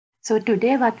So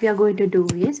today what we are going to do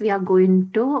is we are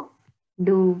going to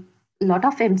do a lot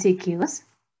of MCQs,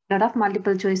 lot of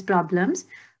multiple choice problems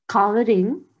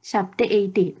covering chapter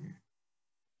 18.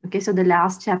 Okay, so the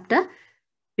last chapter,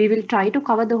 we will try to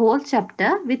cover the whole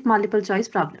chapter with multiple choice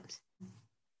problems.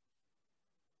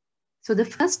 So the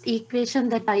first equation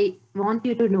that I want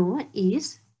you to know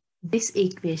is this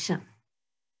equation.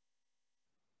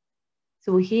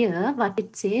 So here what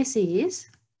it says is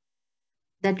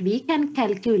that we can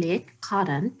calculate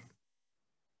current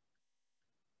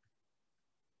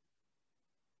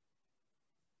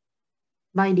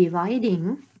by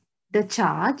dividing the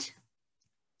charge,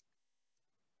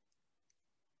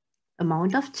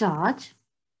 amount of charge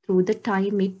through the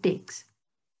time it takes.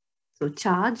 So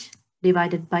charge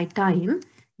divided by time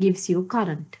gives you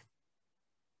current.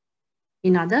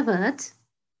 In other words,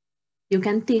 you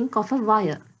can think of a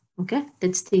wire. Okay,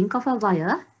 let's think of a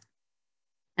wire.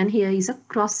 And here is a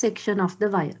cross section of the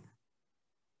wire.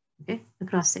 Okay, a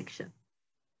cross section.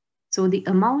 So the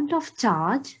amount of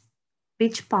charge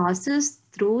which passes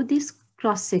through this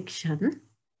cross section,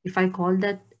 if I call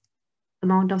that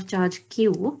amount of charge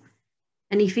Q,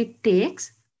 and if it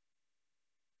takes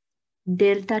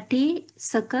delta t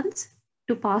seconds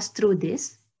to pass through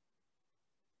this,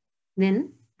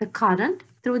 then the current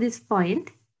through this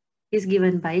point is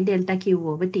given by delta Q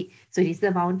over T. So it is the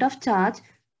amount of charge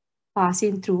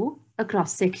passing through a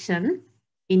cross section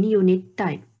in unit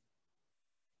time.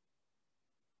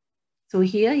 So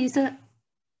here is a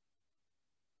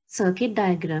circuit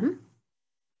diagram.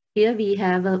 Here we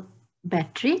have a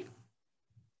battery.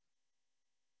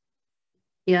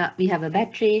 Here we have a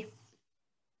battery.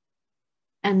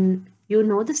 And you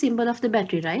know the symbol of the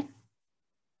battery, right?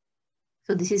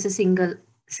 So this is a single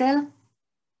cell.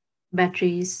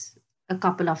 Battery is a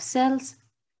couple of cells.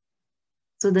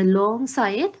 So the long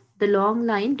side, the long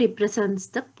line represents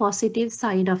the positive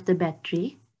side of the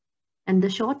battery, and the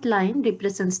short line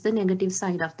represents the negative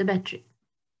side of the battery.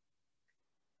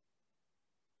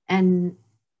 And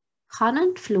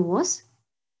current flows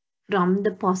from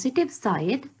the positive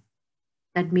side,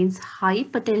 that means high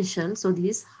potential. So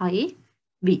this is high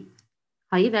V,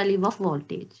 high value of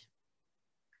voltage.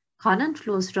 Current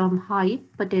flows from high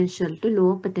potential to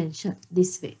low potential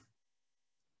this way.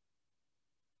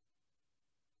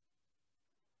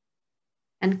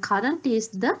 And current is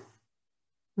the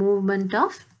movement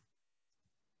of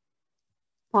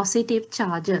positive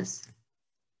charges.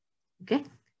 Okay,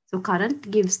 so current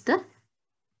gives the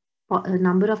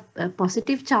number of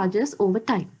positive charges over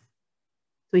time.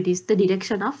 So it is the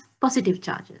direction of positive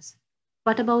charges.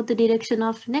 What about the direction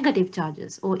of negative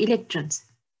charges or electrons?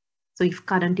 So if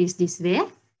current is this way,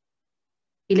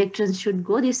 electrons should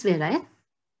go this way, right?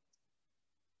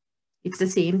 It's the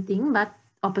same thing but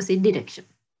opposite direction.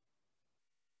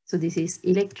 So this is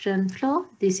electron flow,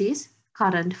 this is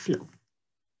current flow.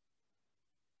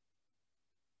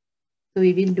 So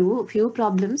we will do a few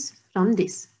problems from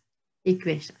this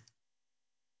equation.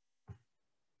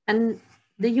 And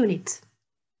the units.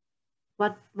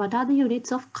 What are the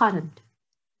units of current?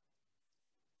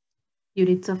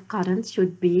 Units of current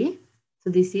should be, so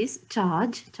this is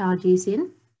charge. Charge is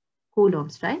in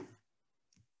coulombs, right?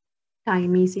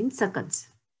 Time is in seconds.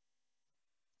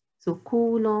 So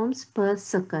coulombs per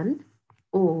second,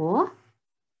 or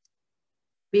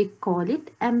we call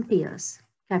it amperes,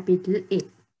 capital A.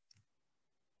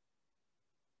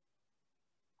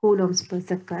 Coulombs per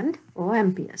second or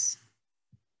amperes.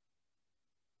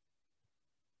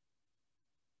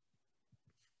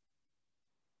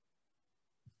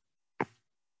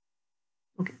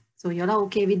 Okay, so you are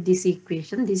okay with this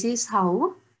equation. This is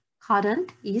how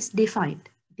current is defined.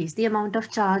 It is the amount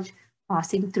of charge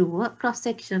passing through a cross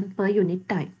section per unit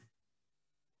time.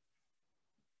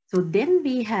 So then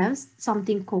we have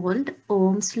something called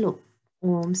Ohm's law.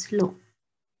 Ohm's law.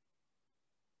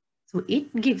 So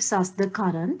it gives us the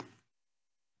current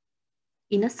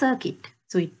in a circuit.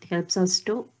 So it helps us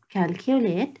to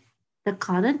calculate the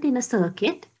current in a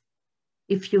circuit.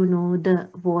 If you know the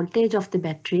voltage of the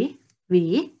battery,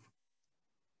 V.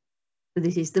 So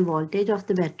this is the voltage of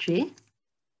the battery.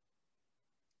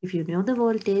 If you know the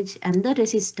voltage and the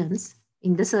resistance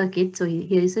in the circuit, so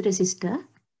here is a resistor.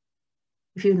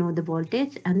 If you know the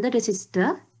voltage and the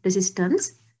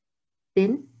resistance,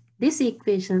 then this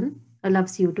equation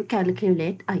allows you to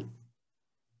calculate I.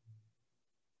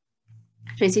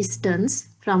 Resistance,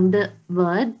 from the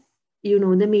word, you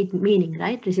know the meaning,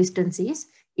 right? Resistance is,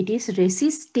 it is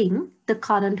resisting the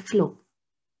current flow.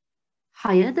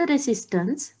 Higher the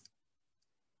resistance,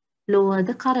 lower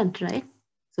the current, right?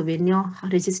 So when your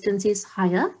resistance is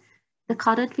higher, the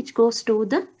current which goes to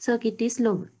the circuit is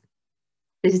lower.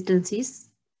 Resistance is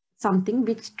something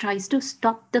which tries to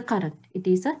stop the current. It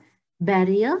is a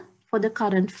barrier for the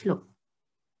current flow.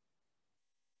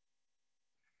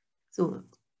 So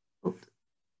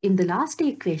in the last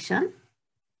equation,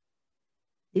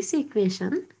 this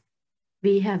equation,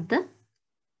 we have the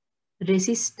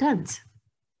resistance.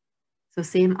 So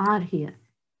same R here.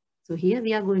 So here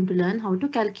we are going to learn how to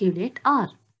calculate R.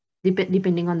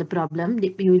 Depending on the problem,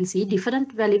 you will see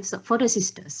different values for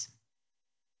resistors.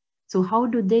 So how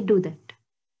do they do that?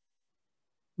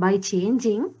 By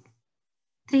changing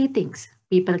three things.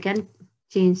 People can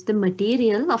change the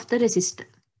material of the resistor.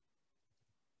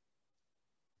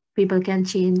 People can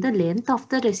change the length of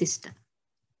the resistor.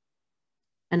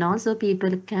 And also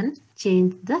people can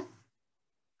change the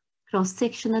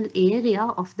cross-sectional area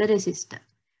of the resistor.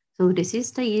 So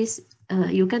resistor is,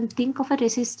 you can think of a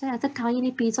resistor as a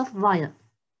tiny piece of wire.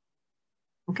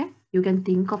 Okay, you can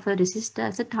think of a resistor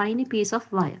as a tiny piece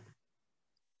of wire.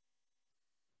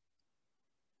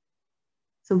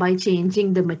 So by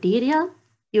changing the material,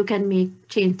 you can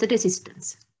change the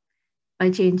resistance.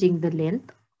 By changing the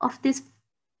length of this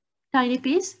tiny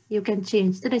piece, you can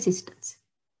change the resistance.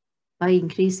 By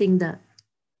increasing the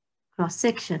cross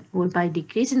section or by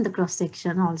decreasing the cross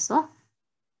section also.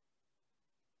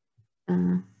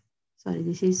 Sorry,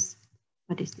 this is,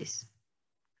 what is this?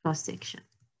 Cross section.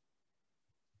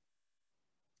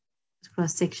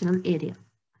 Cross sectional area.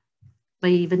 By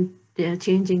even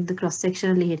changing the cross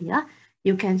sectional area,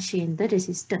 you can change the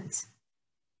resistance.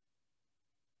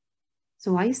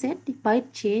 So I said by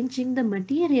changing the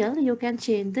material, you can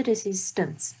change the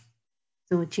resistance.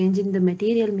 So changing the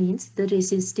material means the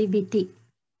resistivity.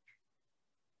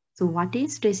 So what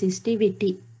is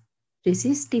resistivity?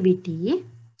 Resistivity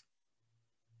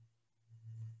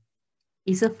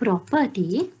is a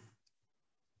property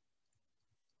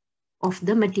of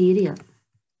the material.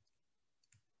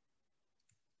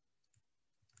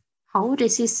 How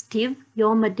resistive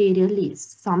your material is.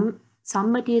 Some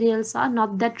materials are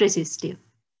not that resistive.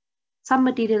 Some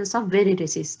materials are very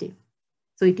resistive.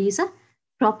 So it is a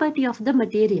property of the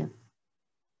material.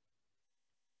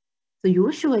 So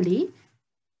usually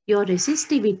your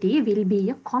resistivity will be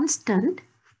a constant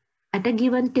at a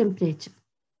given temperature.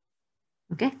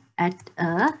 Okay, at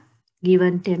a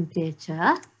given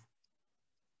temperature,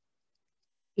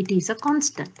 it is a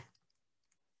constant.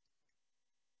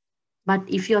 But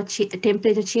if your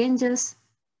temperature changes,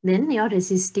 then your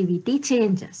resistivity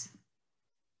changes.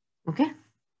 Okay,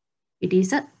 it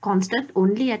is a constant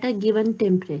only at a given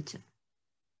temperature.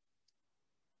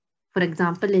 For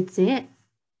example, let's say,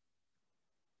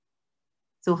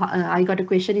 so I got a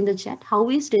question in the chat. How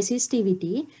is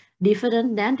resistivity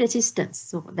different than resistance?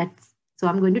 So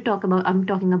I'm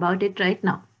talking about it right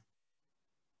now.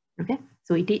 Okay,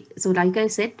 so like I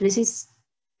said,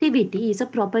 resistivity is a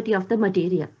property of the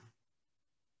material.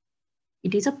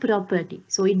 It is a property.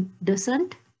 So it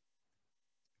doesn't,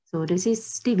 so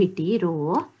resistivity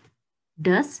rho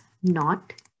does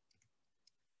not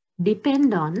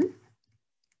depend on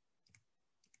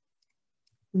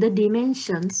the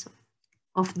dimensions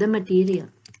of the material.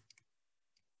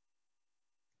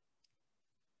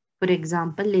 For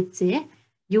example, let's say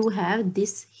you have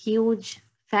this huge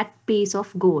fat piece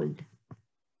of gold.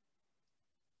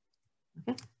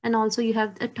 Okay, and also you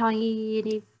have a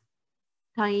tiny,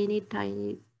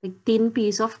 like thin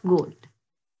piece of gold.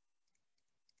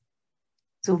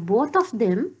 So both of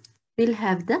them will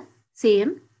have the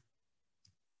same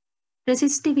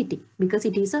resistivity because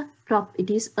it is a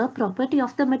property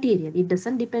of the material. It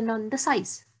doesn't depend on the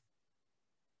size.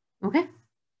 Okay,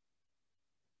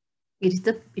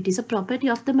 it is a property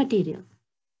of the material.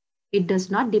 It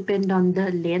does not depend on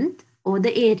the length or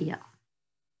the area.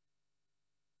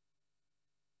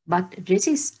 But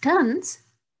resistance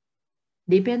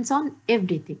depends on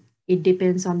everything. It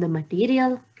depends on the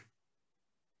material.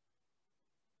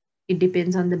 It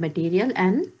depends on the material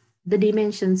and the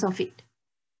dimensions of it.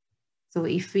 So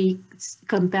if we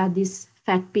compare this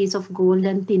fat piece of gold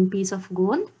and thin piece of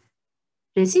gold,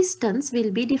 resistance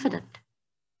will be different.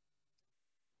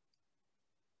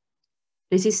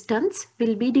 Resistance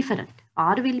will be different.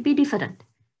 R will be different.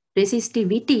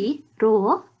 Resistivity,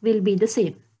 rho, will be the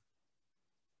same.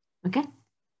 Okay.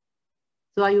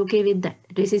 So are you okay with that?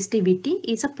 Resistivity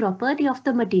is a property of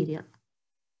the material.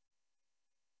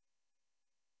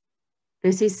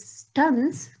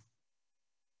 Resistance,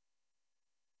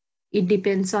 it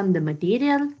depends on the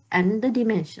material and the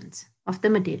dimensions of the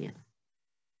material.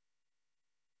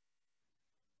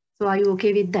 So are you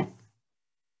okay with that?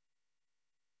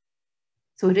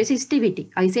 So resistivity,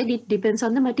 I said it depends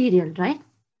on the material, right?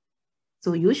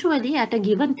 So usually at a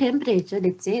given temperature,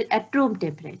 let's say at room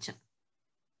temperature,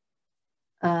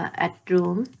 at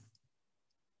room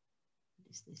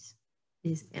is this?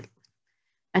 This is L.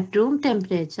 At room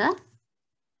temperature,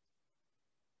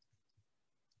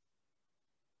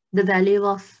 the value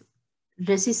of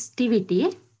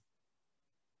resistivity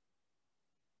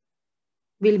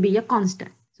will be a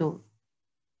constant. So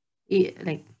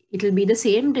like it will be the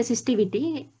same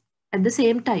resistivity at the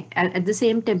same time, at the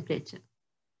same temperature.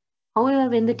 However,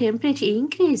 when the temperature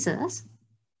increases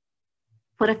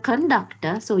for a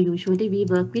conductor, so usually we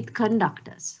work with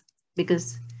conductors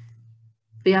because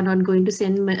we are not going to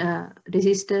send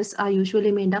resistors are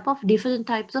usually made up of different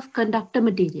types of conductor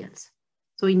materials.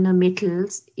 So in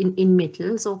metals, in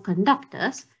metals or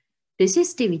conductors,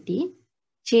 resistivity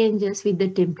changes with the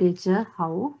temperature.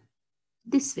 How?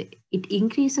 This way. It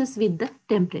increases with the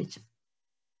temperature.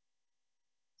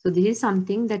 So this is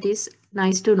something that is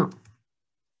nice to know.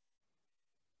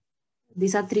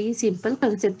 These are 3 simple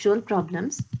conceptual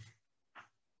problems.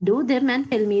 Do them and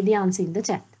tell me the answer in the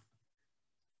chat.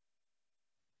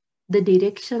 The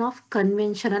direction of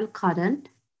conventional current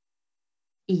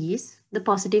is the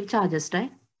positive charges,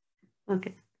 right?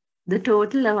 Okay. The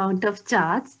total amount of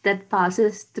charge that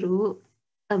passes through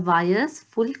a wire's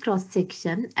full cross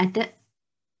section at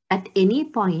any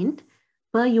point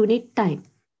per unit time.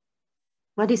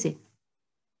 What is it?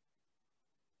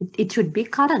 It should be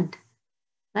current,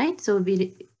 right? So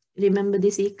we remember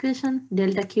this equation,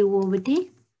 delta Q over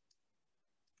T.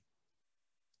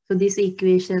 So this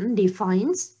equation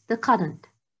defines the current.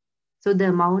 So the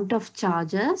amount of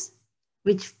charges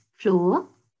which flow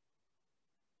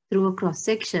through a cross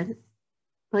section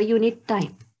per unit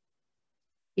time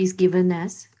is given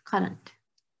as current.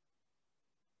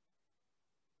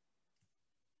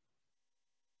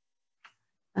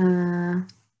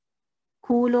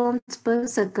 Coulombs per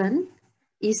second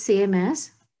is same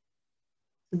as,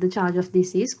 the charge of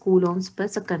this is coulombs per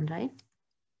second, right?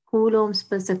 Coulombs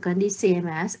per second is same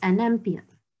as an ampere.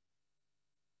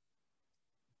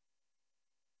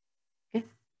 Okay,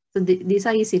 so these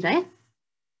are easy, right?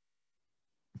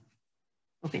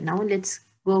 Okay, now let's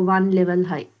go one level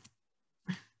high.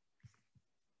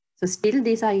 So still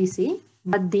these are easy,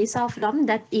 but these are from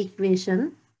that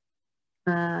equation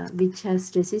which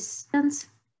has resistance.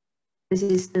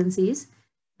 Resistance is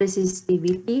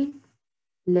resistivity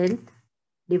length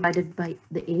divided by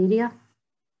the area.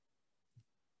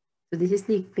 So this is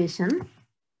the equation.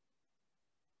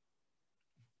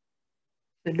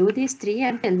 So do these 3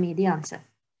 and tell me the answer.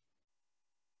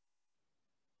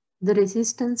 The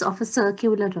resistance of a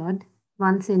circular rod,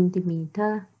 1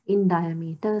 centimeter in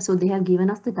diameter. So they have given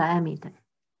us the diameter.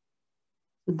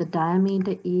 So the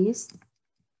diameter is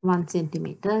 1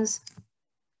 centimeters.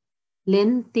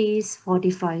 Length is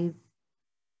 45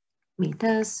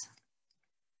 meters.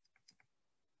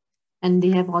 And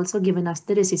they have also given us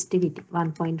the resistivity,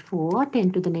 1.4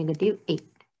 10 to the negative 8.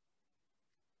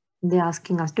 They're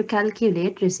asking us to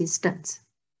calculate resistance.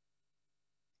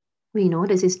 We know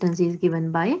resistance is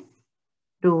given by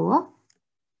rho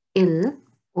L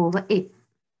over A.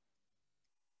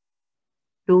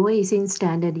 Rho is in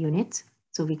standard units,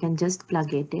 so we can just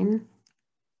plug it in.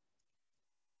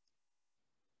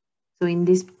 So in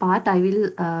this part, I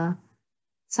will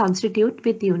substitute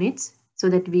with units so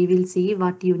that we will see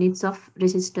what units of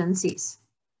resistance is.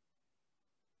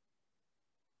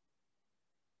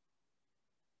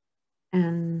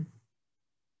 And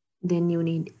then you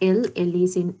need L. L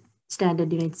is in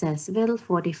standard units as well,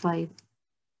 45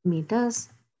 meters.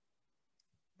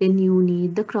 Then you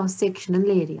need the cross-sectional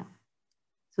area.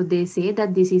 So they say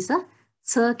that this is a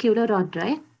circular rod,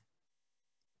 right?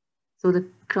 So the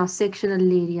cross-sectional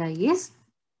area is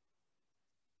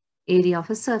area of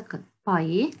a circle,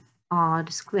 pi r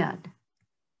squared.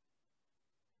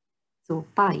 So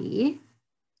pi,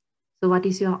 so what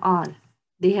is your r?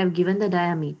 They have given the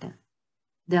diameter.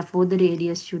 Therefore, the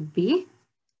radius should be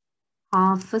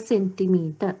half a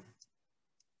centimeter.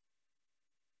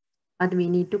 But we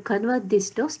need to convert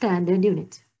this to standard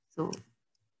units. So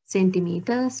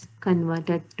centimeters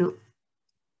converted to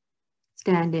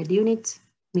standard units.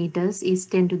 Meters is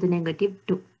 10 to the negative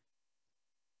 2.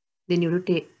 Then you have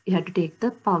to take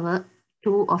the power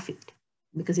 2 of it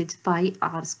because it's pi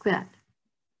r squared.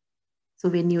 So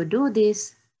when you do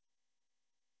this,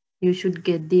 you should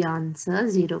get the answer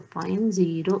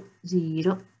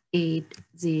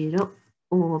 0.0080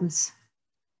 ohms.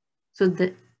 So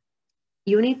the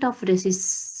unit of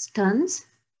resistance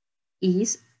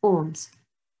is ohms.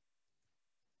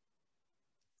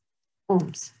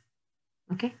 Ohms.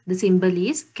 Okay, the symbol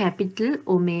is capital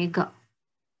omega.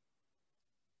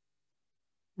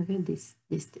 Okay, this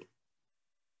thing.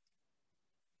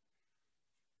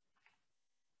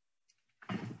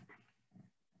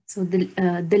 So the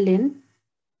length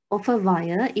of a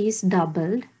wire is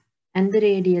doubled and the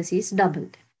radius is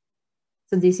doubled.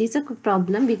 So this is a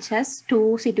problem which has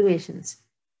two situations.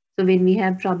 So when we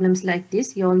have problems like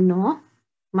this, you all know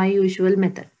my usual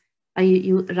method.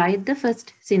 You write the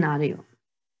first scenario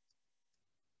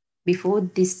before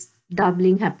this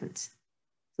doubling happens.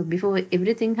 So before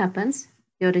everything happens,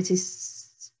 your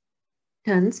resistance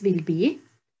will be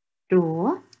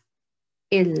rho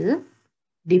L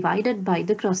divided by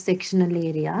the cross-sectional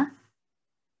area.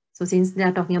 So since they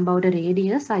are talking about a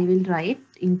radius, I will write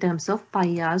in terms of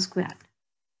pi r squared.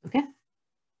 Okay.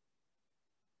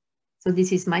 So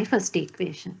this is my first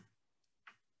equation.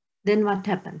 Then what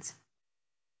happens?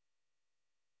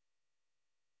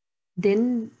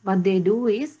 Then what they do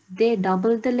is they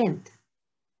double the length.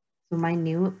 So my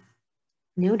new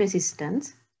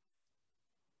resistance,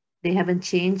 they haven't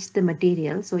changed the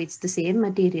material. So it's the same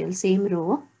material, same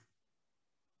row.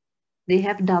 They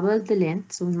have doubled the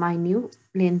length. So my new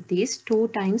length is 2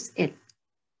 times L.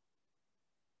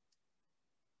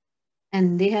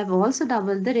 And they have also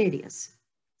doubled the radius.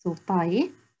 So pi,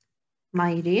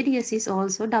 my radius is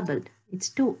also doubled. It's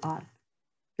 2r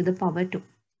to the power 2.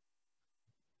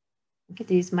 Okay,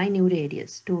 this is my new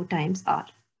radius, 2 times r.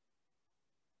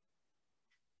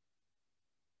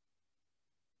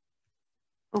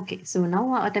 Okay, so now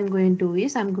what I'm going to do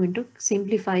is I'm going to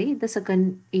simplify the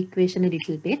second equation a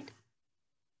little bit.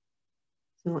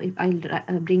 So if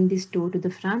I'll bring this 2 to the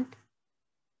front,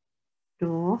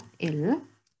 rho L.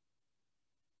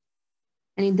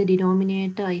 And in the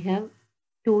denominator, I have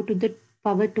 2 to the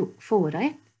power 2, 4,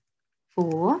 right?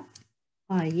 4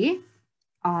 pi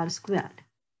r squared.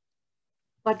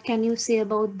 What can you say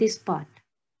about this part?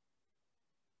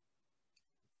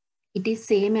 It is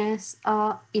same as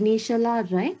our initial R,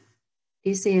 right?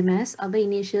 It is same as our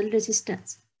initial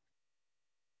resistance.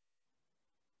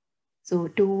 So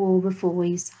 2 over 4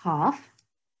 is half.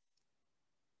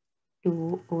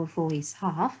 2 over 4 is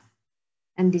half.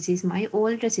 And this is my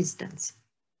old resistance.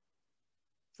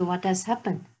 So what has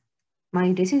happened? My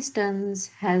resistance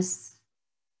is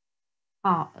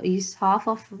half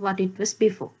of what it was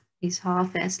before. Is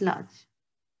half as large.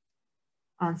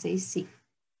 Answer is C.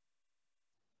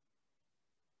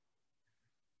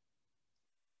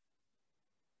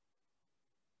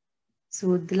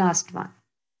 So the last one.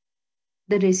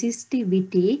 The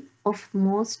resistivity of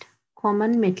most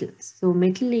common metals. So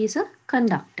metal is a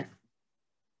conductor.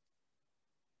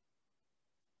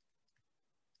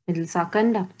 Metals are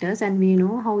conductors and we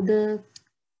know how the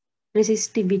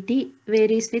resistivity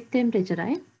varies with temperature,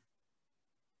 right?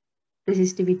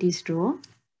 Resistivity is rho.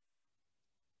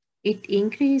 It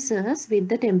increases with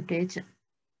the temperature.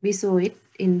 We saw it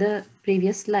in the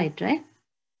previous slide, right?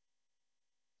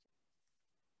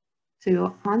 So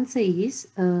your answer is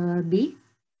B.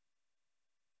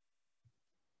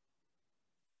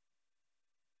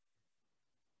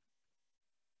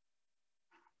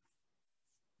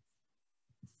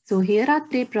 So here are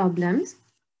 3 problems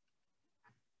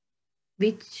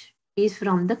which is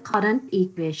from the current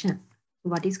equation.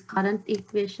 What is current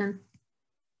equation?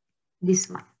 This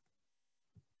one.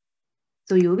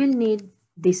 So you will need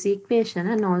this equation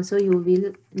and also you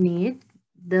will need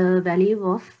the value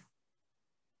of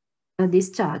this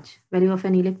charge, value of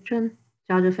an electron,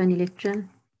 charge of an electron.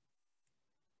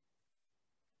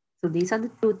 So these are the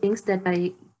 2 things that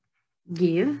I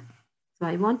give. So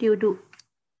I want you to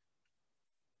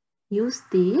use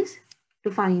these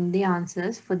to find the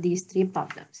answers for these 3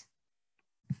 problems.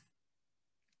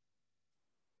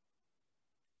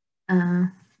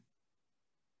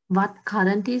 What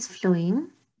current is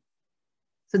flowing?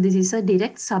 So this is a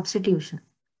direct substitution.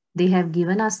 They have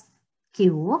given us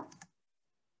Q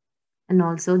and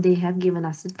also they have given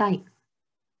us the time.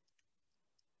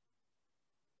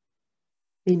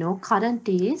 We know current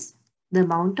is the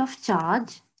amount of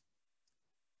charge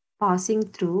passing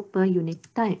through per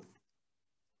unit time.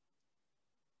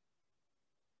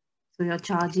 So your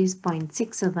charge is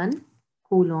 0.67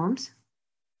 coulombs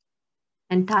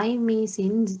and time is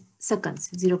in seconds,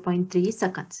 0.3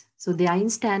 seconds. So they are in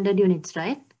standard units,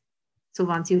 right? So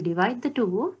once you divide the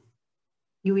 2,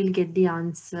 you will get the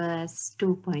answer as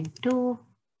 2.2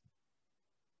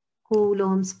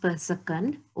 coulombs per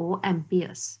second or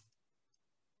amperes.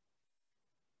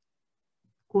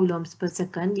 Coulombs per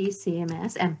second is same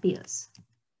as amperes.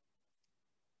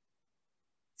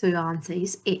 So your answer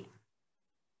is A.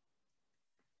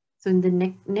 So in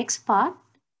the next part,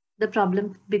 the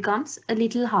problem becomes a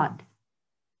little hard.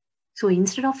 So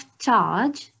instead of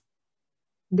charge,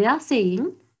 they are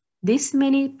saying this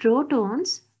many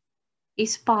protons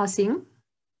is passing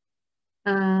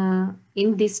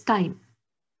in this time.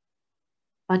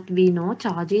 But we know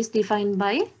charge is defined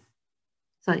by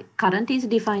current is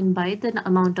defined by the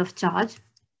amount of charge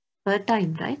per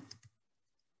time, right?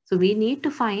 So we need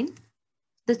to find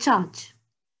the charge.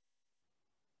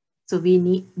 So we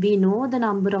know the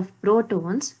number of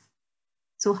protons.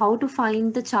 So how to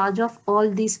find the charge of all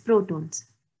these protons?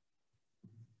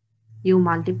 You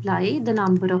multiply the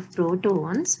number of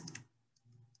protons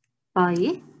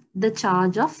by the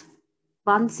charge of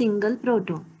one single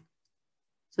proton.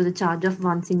 So the charge of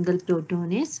one single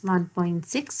proton is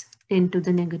 1.6 10 to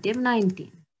the negative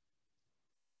 19.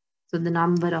 So the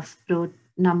number of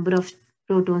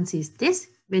protons is this.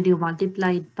 When you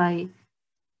multiply it by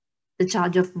the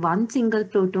charge of one single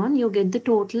proton, you get the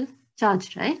total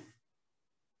charge, right?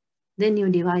 Then you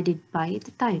divide it by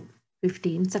the time,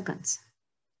 15 seconds.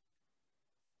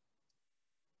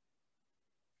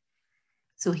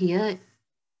 So here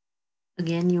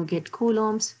again you get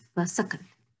coulombs per second.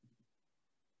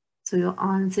 So your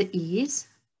answer is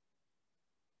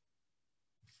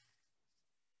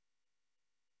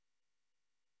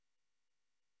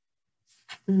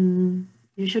you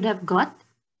should have got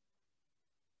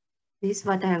this.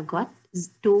 What I have got is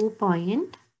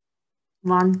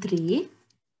 2.13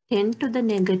 10 to the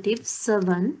negative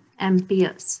 7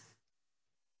 amperes.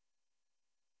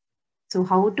 So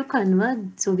how to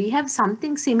convert? So we have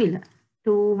something similar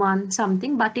to 1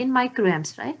 something, but in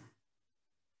microamps, right?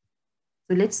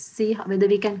 So let's see whether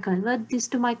we can convert this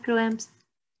to microamps.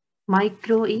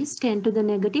 Micro is 10 to the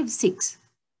negative 6.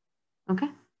 Okay.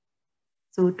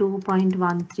 So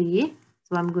 2.13.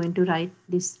 So I'm going to write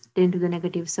this 10 to the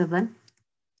negative 7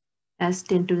 as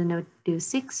 10 to the negative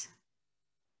 6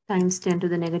 times 10 to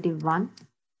the negative 1.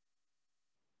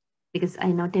 Because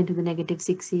I know 10 to the negative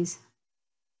 6 is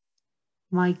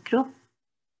micro.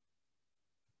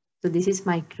 So this is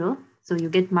micro. So you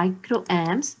get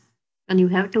microamps and you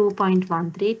have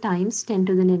 2.13 times 10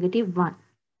 to the negative 1.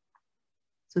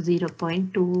 So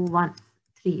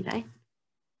 0.213, right?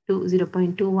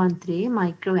 0.213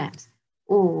 microamps.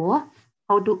 Or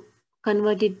how to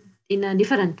convert it in a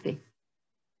different way.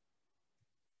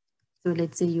 So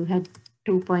let's say you had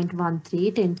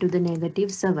 2.13 10 to the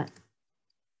negative 7.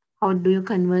 How do you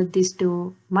convert this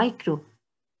to micro?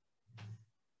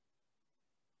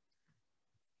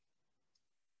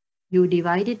 You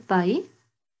divide it by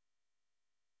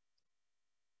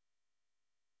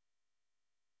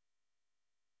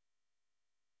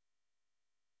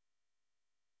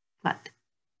what?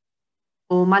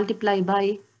 Or multiply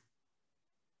by,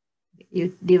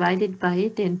 you divide it by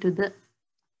 10 to the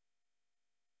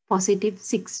positive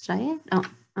 6, right?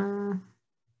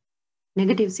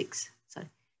 Negative 6. Sorry.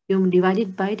 You divide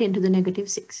it by 10 to the negative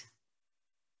 6.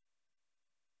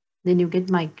 Then you get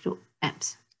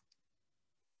microamps.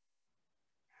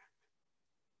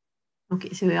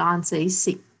 Okay, so your answer is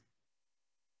C.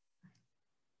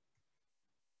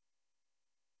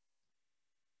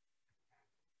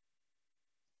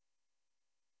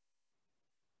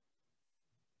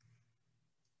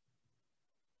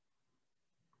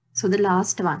 So the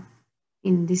last one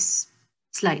in this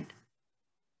slide.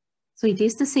 So it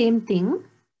is the same thing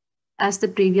as the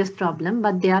previous problem,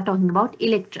 but they are talking about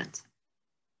electrons.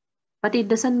 But it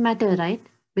doesn't matter, right?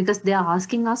 Because they are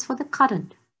asking us for the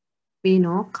current. We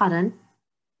know current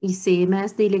is same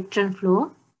as the electron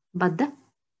flow, but the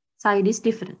side is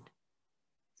different.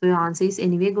 So your answer is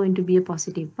anyway going to be a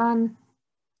positive one.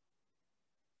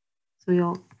 So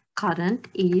your current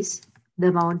is the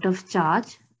amount of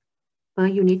charge per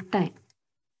unit time.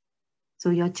 So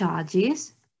your charge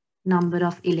is number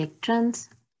of electrons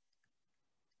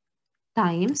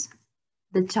times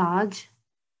the charge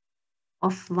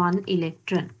of one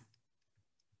electron.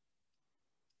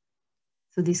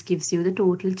 So this gives you the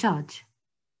total charge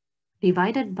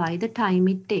divided by the time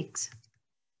it takes.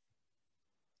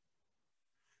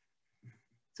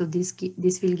 So this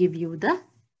will give you the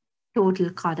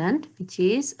total current, which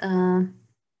is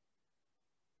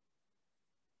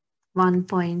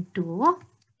 1.2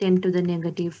 10 to the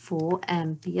negative 4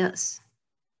 amperes.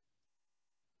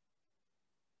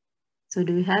 So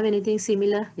do you have anything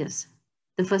similar? Yes.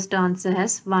 The first answer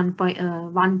has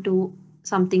 1.12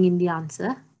 something in the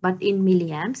answer, but in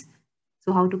milliamps.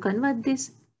 So how to convert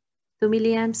this to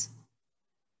milliamps?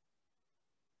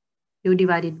 You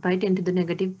divide it by 10 to the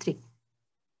negative 3.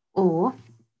 Or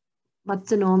what's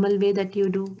the normal way that you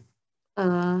do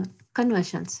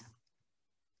conversions?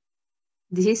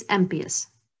 This is amperes.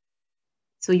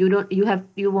 So you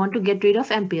want to get rid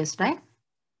of amperes, right?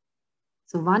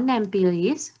 So 1 ampere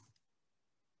is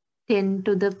 10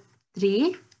 to the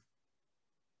 3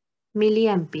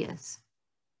 milliamperes.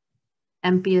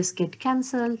 Amperes get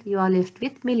cancelled, you are left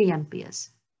with milliamperes.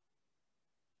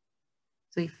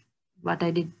 So if what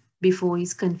I did before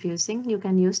is confusing, you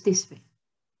can use this way.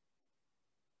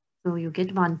 So you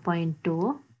get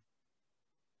 1.2.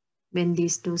 When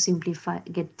these two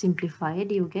get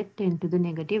simplified, you get 10 to the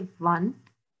negative 1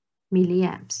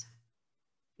 milliamps.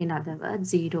 In other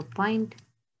words, 0.12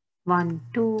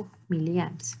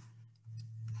 milliamps.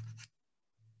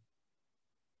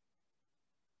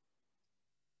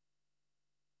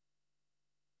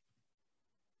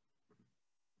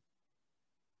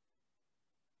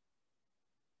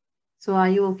 So are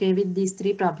you okay with these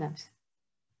three problems?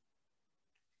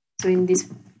 So in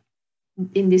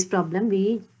this problem,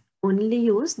 we only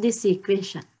use this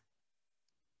equation.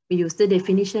 We use the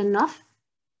definition of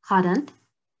current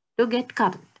to get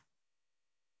current.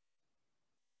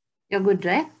 You're good,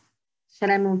 right? Shall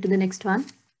I move to the next one?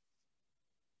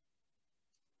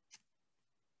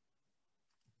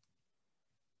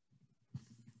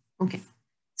 Okay.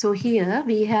 So here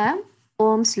we have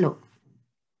Ohm's law.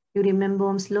 You remember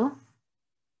Ohm's law?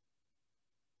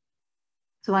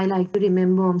 So I like to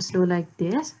remember Ohm's law like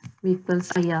this. V equals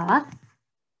IR.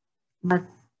 But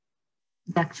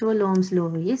the actual Ohm's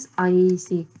law is I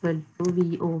is equal to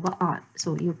V over R.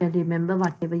 So you can remember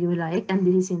whatever you like, and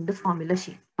this is in the formula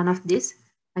sheet. One of this,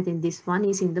 I think this one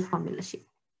is in the formula sheet.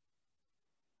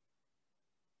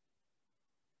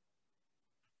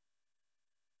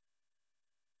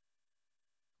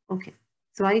 Okay.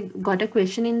 So I got a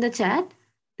question in the chat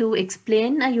to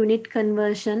explain a unit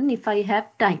conversion if I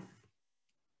have time.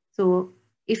 So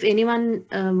if anyone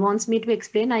wants me to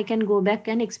explain, I can go back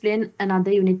and explain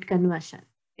another unit conversion.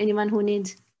 Anyone who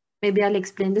needs, maybe I'll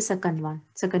explain the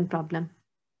second problem.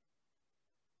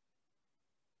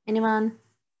 Anyone?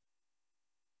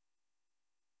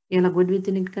 You're good with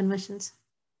unit conversions?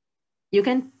 You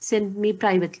can send me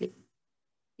privately.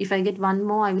 If I get one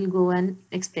more, I will go and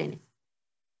explain it.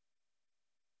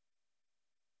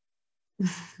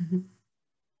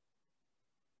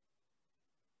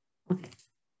 Okay,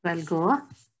 so I'll go.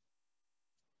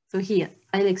 So here,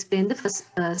 I'll explain the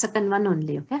second one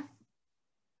only, okay?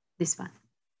 This one.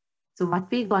 So what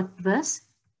we got was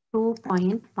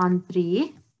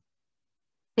 2.13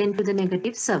 10 to the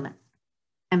negative 7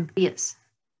 amperes.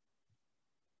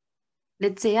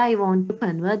 Let's say I want to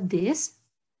convert this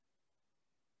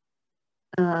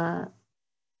to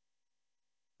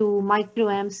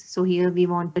microamps. So here we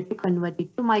wanted to convert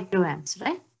it to microamps,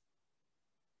 right?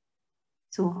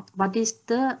 So what is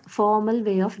the formal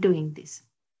way of doing this?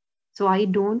 So I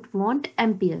don't want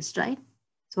amperes, right?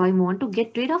 So I want to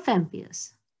get rid of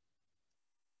amperes.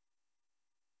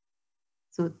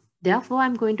 So therefore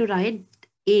I'm going to write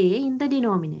A in the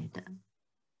denominator.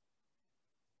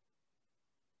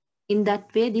 In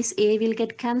that way, this A will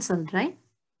get cancelled, right?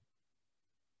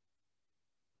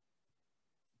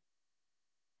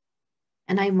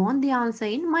 And I want the answer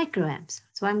in microamps.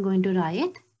 So I'm going to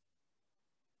write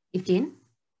it in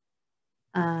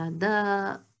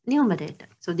the numerator.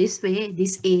 So this way,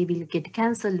 this A will get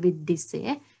cancelled with this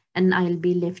A, and I'll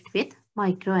be left with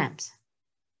microamps.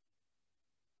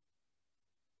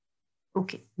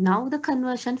 Okay, now the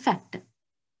conversion factor.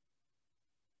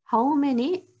 How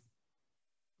many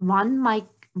 1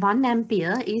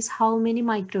 ampere is how many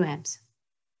microamps?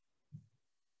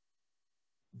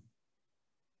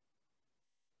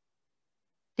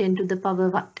 10 to the power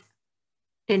what?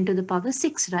 10 to the power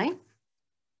 6, right?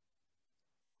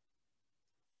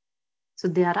 So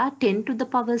there are 10 to the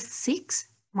power 6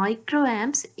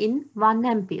 microamps in 1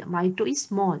 ampere. Micro is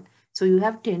small. So you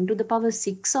have 10 to the power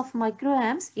 6 of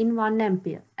microamps in 1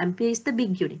 ampere. Ampere is the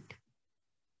big unit.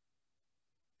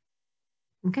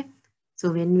 Okay.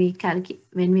 So when we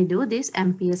do this,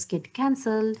 amperes get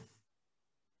cancelled.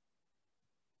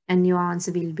 And your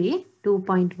answer will be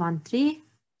 2.13.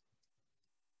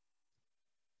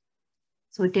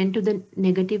 So 10 to the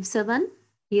negative 7.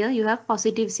 Here you have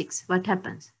positive 6. What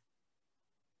happens?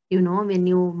 You know, when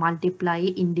you multiply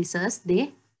indices,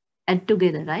 they add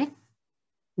together, right?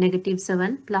 Negative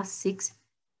 7 plus 6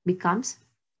 becomes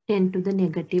 10 to the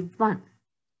negative 1.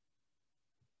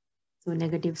 So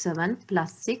negative 7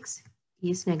 plus 6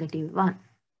 is negative 1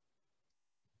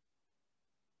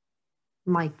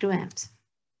 microamps.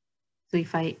 So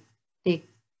if I take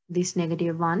this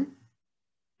negative 1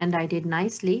 and write it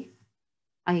nicely,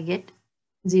 I get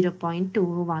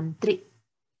 0.213.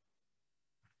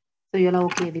 So you're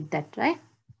okay with that, right?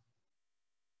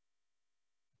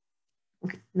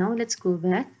 Okay, now let's go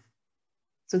back.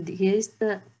 So here is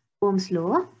the Ohm's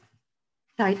law.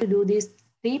 Try to do these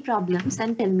 3 problems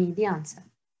and tell me the answer.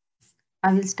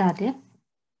 I will start it.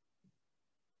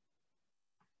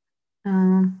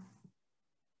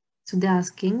 So they're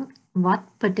asking what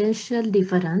potential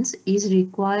difference is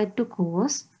required to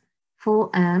cause 4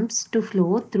 amps to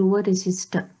flow through a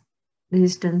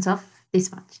resistance of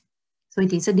this much. So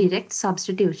it is a direct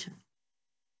substitution.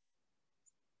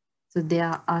 So they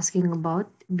are asking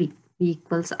about V. V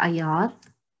equals IR.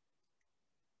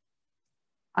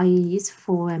 I is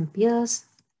 4 amperes.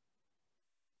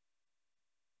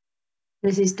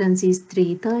 Resistance is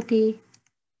 330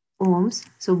 ohms.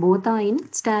 So both are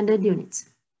in standard units.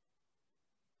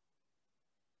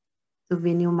 So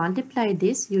when you multiply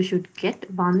this, you should get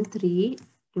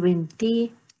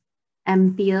 1320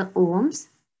 ampere ohms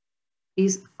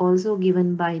is also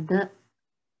given by the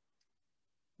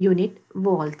unit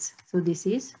volts. So this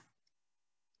is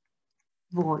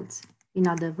volts. In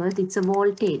other words, it's a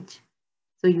voltage.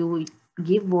 So you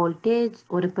give voltage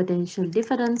or a potential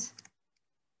difference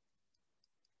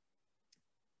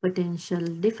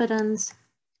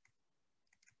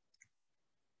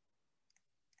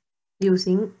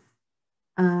using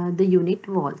the unit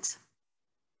volts.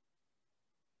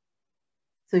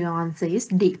 So your answer is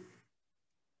D.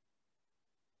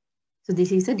 So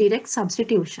this is a direct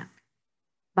substitution.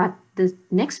 But the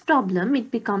next problem,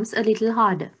 it becomes a little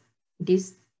harder. It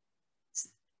is,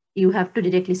 you have to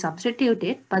directly substitute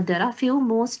it, but there are few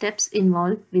more steps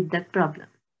involved with that problem.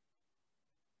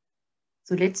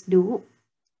 So let's do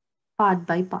part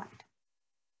by part.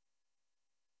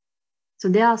 So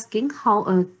they're asking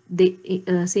how,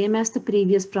 same as the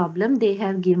previous problem, they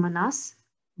have given us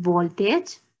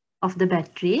voltage of the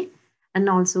battery, and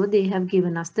also they have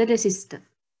given us the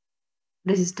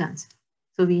resistance.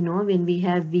 So we know when we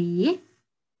have V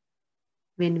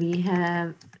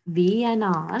and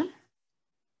R,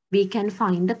 we can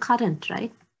find the current,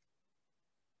 right?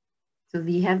 So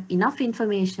we have enough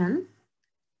information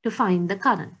to find the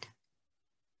current.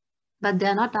 But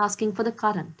they're not asking for the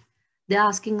current. They're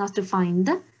asking us to find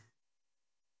the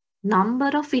number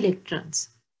of electrons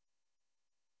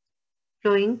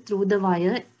flowing through the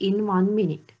wire in 1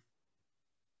 minute.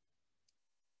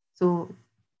 So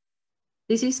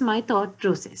this is my thought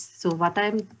process. So what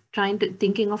I'm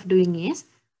thinking of doing is,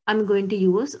 I'm going to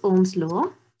use Ohm's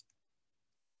law.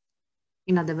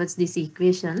 In other words, this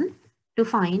equation to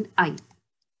find I.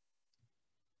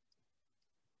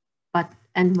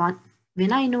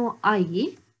 When I know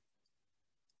I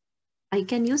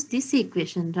can use this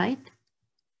equation, right?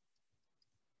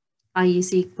 I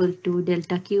is equal to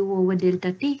delta Q over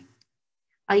delta T.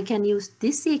 I can use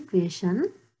this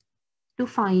equation to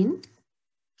find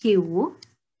Q,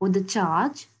 or the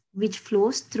charge which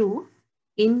flows through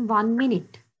in 1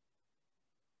 minute.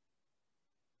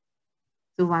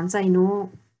 So once I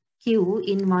know Q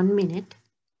in 1 minute,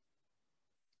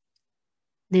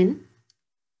 then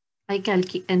I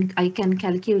can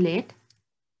calculate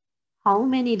how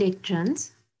many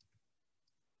electrons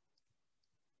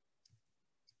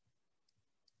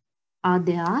are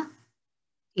there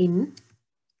in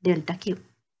delta Q.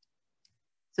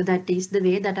 So that is the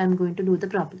way that I'm going to do the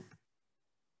problem.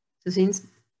 So since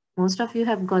most of you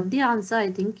have got the answer,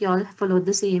 I think you all follow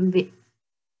the same way.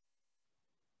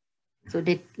 So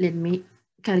let me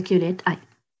calculate I.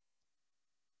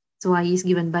 So I is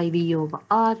given by V over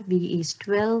R. V is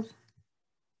 12.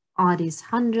 R is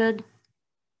 100.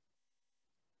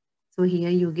 So here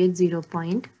you get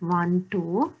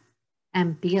 0.12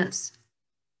 amperes.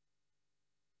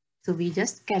 So we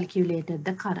just calculated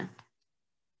the current.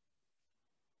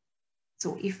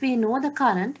 So if we know the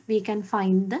current, we can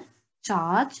find the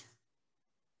charge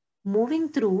moving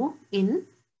through in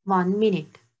 1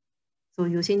 minute. So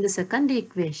using the second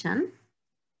equation,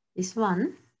 this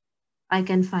one, I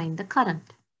can find the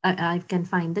current. I can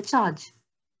find the charge.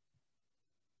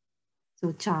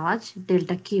 So charge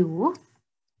delta Q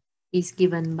is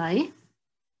given by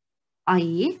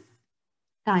I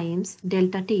times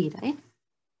delta T, right?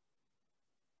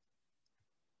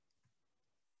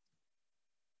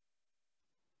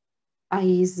 I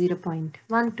is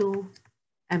 0.12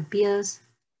 amperes.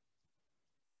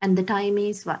 And the time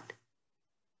is what?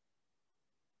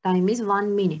 Time is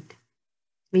 1 minute.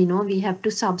 We know we have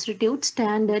to substitute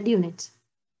standard units.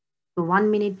 So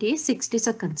 1 minute is 60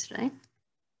 seconds, right?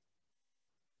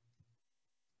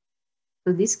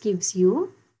 So this gives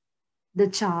you the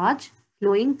charge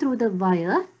flowing through the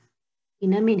wire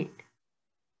in a minute.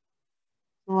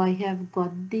 So I have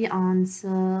got the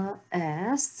answer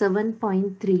as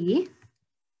 7.3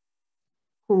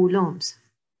 coulombs.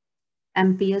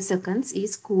 Ampere seconds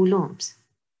is coulombs.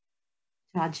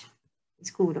 Charge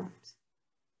is coulombs.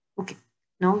 Okay,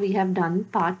 now we have done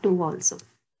part 2 also.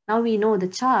 Now we know the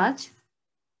charge.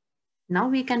 Now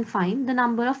we can find the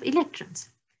number of electrons.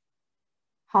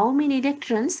 How many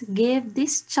electrons gave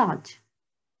this charge?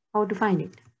 How to find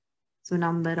it? So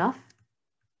number of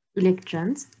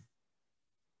electrons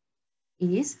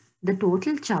is the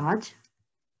total charge.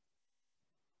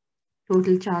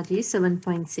 Total charge is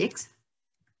 7.6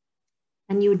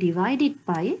 and you divide it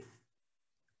by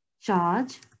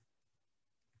charge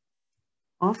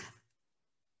of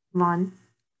 1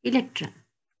 electron.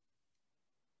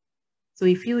 So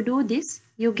if you do this,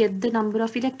 you get the number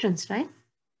of electrons, right?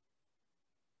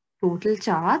 Total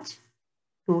charge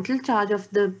of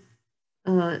the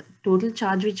total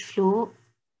charge which flow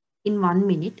in 1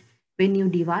 minute, when you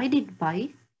divide it by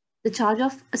the charge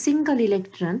of a single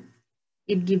electron,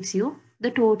 it gives you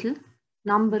the total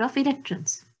number of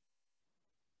electrons.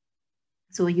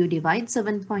 So you divide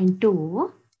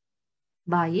 7.2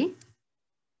 by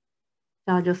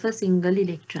charge of a single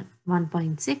electron,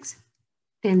 1.6,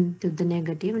 10 to the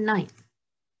negative 9.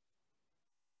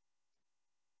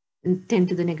 10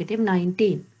 to the negative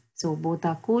 19. So both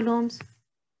are coulombs.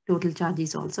 Total charge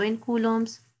is also in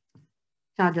coulombs.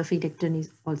 Charge of electron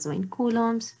is also in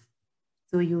coulombs.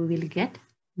 So you will get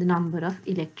the number of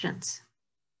electrons.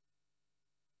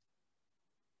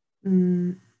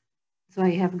 So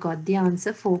I have got the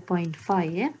answer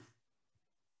 4.5,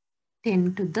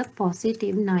 10 to the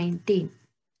positive 19.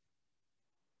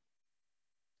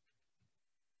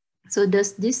 So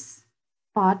does this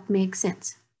part make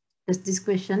sense? Does this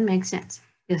question make sense?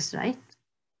 Yes, right?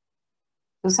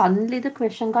 So suddenly the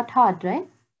question got hard, right?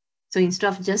 So instead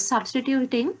of just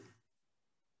substituting,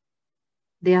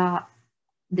 they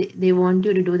want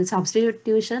you to do the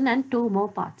substitution and 2 more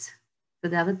parts. So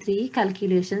there were 3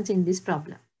 calculations in this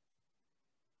problem.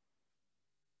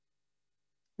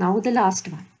 Now the last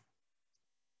one.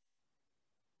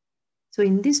 So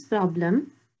in this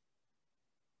problem,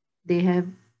 they have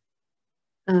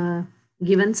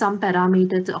given some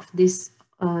parameters of this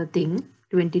thing,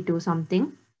 22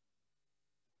 something.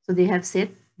 So they have said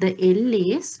the L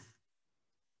is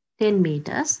 10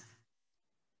 meters.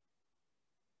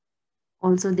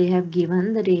 Also they have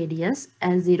given the radius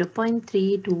as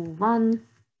 0.321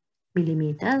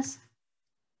 millimeters.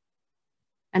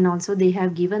 And also they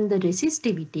have given the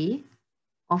resistivity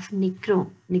of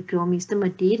nichrome. Nichrome is the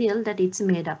material that it's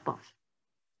made up of.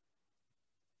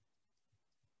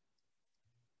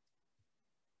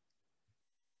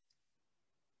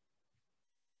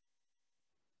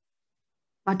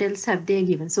 What else have they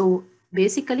given? So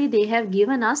basically they have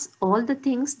given us all the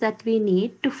things that we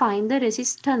need to find the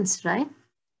resistance, right?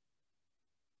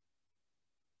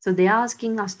 So they are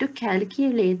asking us to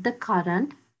calculate the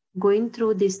current going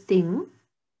through this thing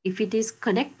if it is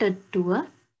connected to a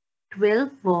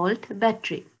 12-volt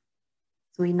battery.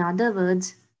 So in other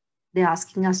words, they're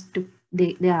asking us to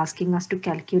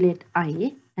calculate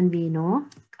I, and we know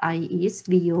I is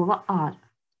V over R.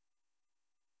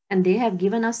 And they have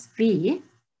given us V,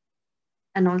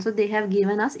 and also they have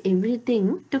given us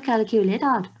everything to calculate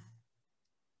R.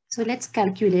 So let's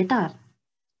calculate R.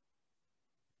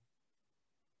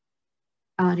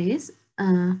 R is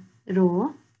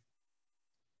rho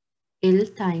L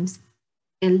times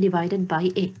L divided by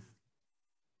A.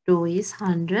 Rho is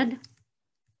 100,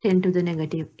 10 to the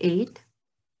negative 8.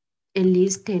 L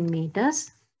is 10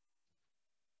 meters.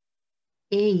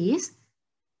 A is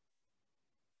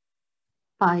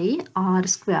pi R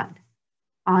squared.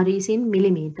 R is in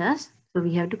millimeters, so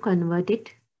we have to convert it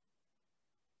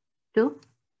to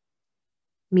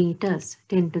meters,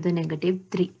 10 to the negative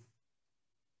 3.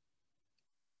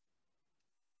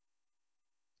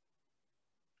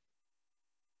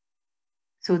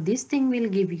 So this thing will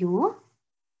give you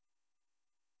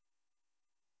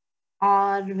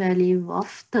R value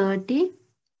of 30,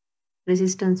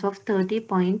 resistance of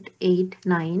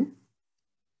 30.89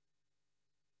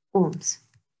 ohms.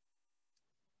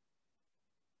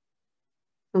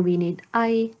 So we need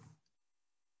I.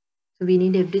 So we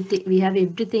need everything. We have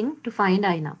everything to find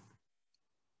I now.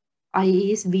 I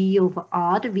is V over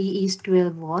R. V is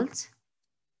 12 volts.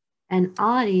 And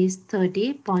R is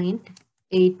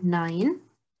 30.89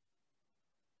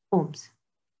 ohms.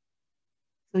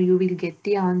 So you will get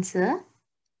the answer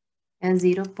as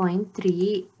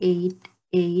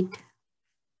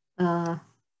 0.388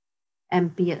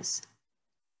 amperes.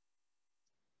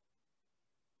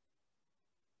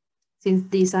 Since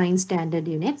these are in standard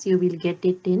units, you will get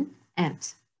it in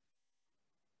amps.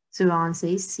 So your answer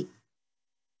is C.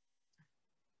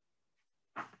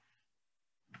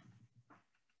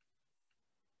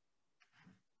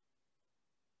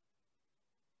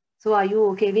 So are you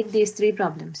okay with these 3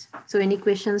 problems? So any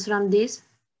questions from these?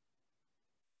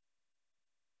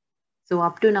 So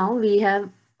up to now we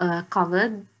have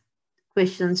covered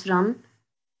questions from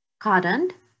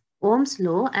current, Ohm's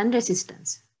law and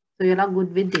resistance. So you are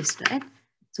good with this, right?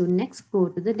 So next go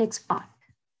to the next part.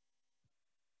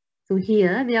 So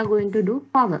here we are going to do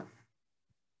power.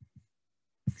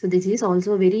 So this is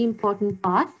also a very important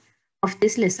part of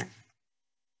this lesson.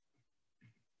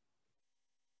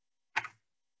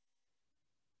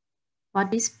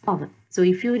 What is power? So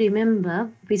if you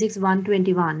remember physics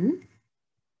 121,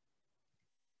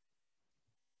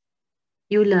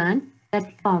 you learned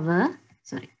that power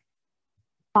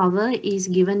is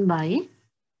given by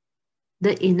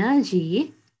the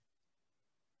energy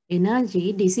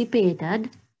dissipated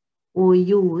or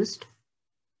used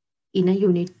in a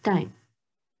unit time.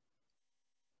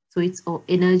 So it's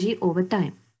energy over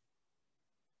time.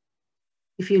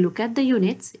 If you look at the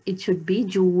units, it should be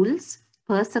joules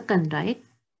per second, right?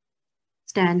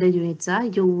 Standard units are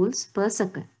joules per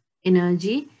second.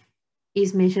 Energy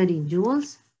is measured in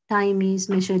joules, time is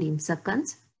measured in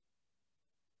seconds.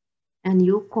 And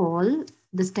you call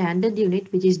the standard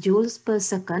unit, which is joules per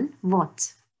second,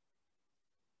 watts.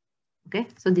 Okay,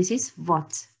 so this is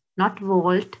watts, not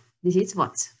volt, this is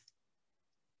watts.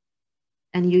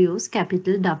 And you use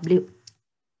capital W.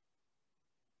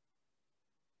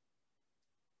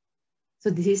 So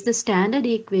this is the standard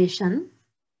equation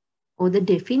or the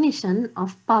definition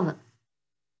of power.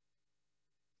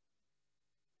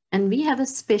 And we have a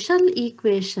special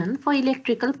equation for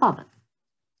electrical power.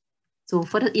 So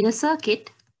in a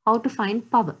circuit, how to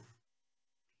find power?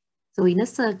 So in a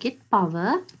circuit,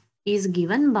 power is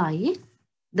given by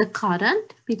the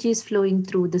current which is flowing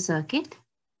through the circuit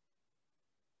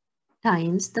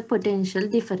times the potential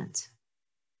difference.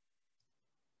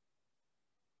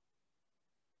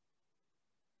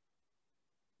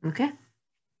 Okay.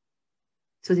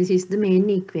 So this is the main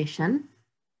equation.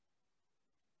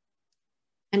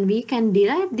 And we can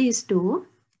derive these two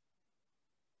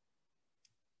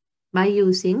by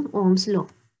using Ohm's law.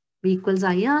 V equals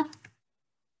IR.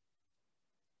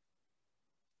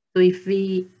 So if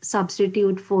we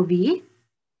substitute for V,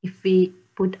 if we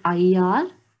put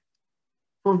IR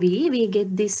for V, we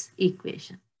get this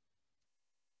equation.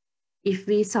 If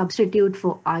we substitute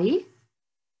for I,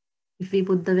 if we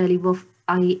put the value of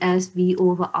I as V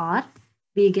over R,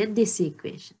 we get this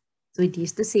equation. So it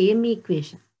is the same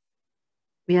equation.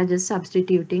 We are just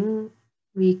substituting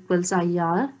V equals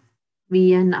IR,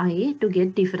 V and I to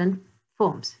get different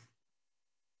forms.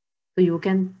 So you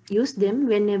can use them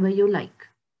whenever you like.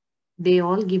 They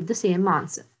all give the same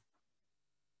answer.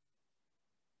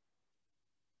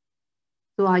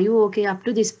 So are you okay up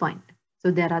to this point?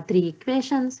 So there are three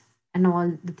equations and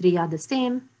all the three are the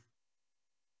same.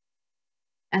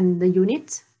 And the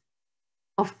units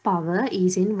of power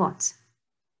is in watts.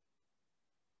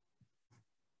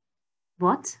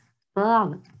 Watts per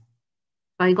hour.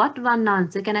 So I got one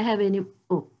answer. Can I have any?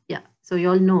 Oh, yeah. So you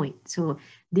all know it. So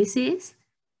this is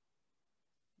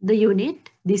the unit.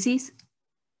 This is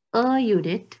a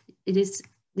unit. This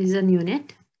is a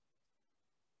unit.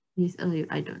 This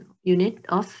I don't know. Unit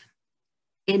of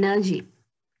energy.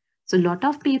 So a lot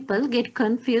of people get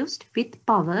confused with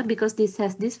power because this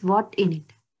has this watt in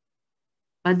it.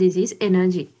 But this is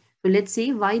energy. So let's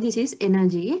see why this is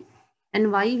energy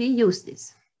and why we use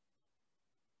this.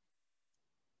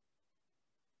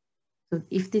 So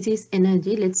if this is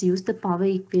energy, let's use the power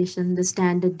equation, the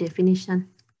standard definition.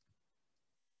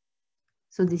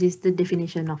 So this is the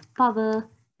definition of power.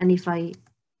 And if I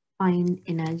find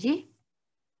energy,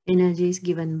 energy is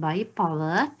given by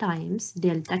power times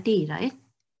delta T, right?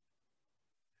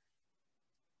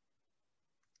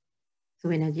 So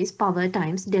energy is power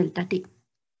times delta T.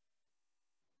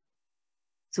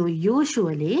 So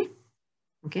usually,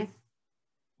 okay,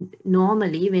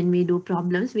 normally when we do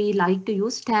problems, we like to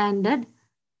use standard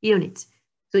units.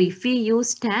 So if we use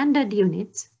standard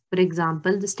units, for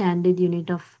example, the standard unit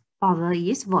of power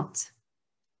is watts.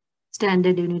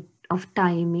 Standard unit of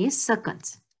time is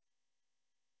seconds.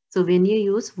 So when you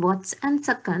use watts and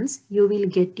seconds, you will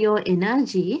get your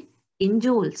energy in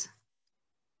joules.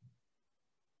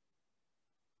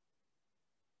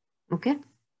 Okay.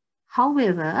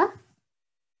 However,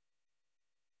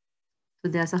 so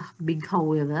there's a big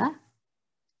however.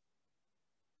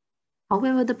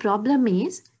 However, the problem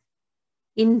is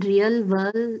in real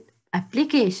world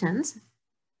applications,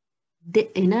 the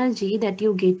energy that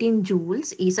you get in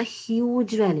joules is a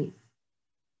huge value.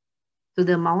 So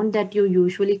the amount that you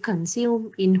usually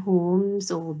consume in homes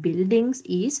or buildings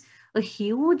is a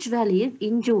huge value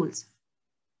in joules.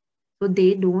 So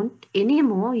they don't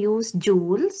anymore use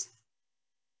joules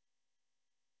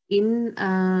in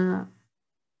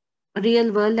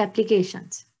real world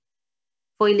applications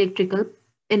for electrical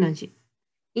energy.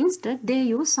 Instead, they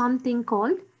use something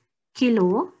called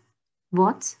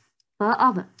kilowatts per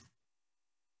hour.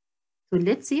 So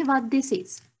let's see what this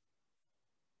is.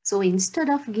 So instead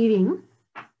of giving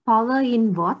power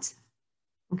in watts,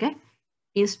 okay,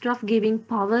 instead of giving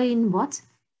power in watts,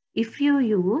 if you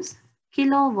use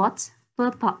kilowatts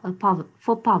per power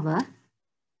for power,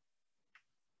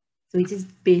 so it is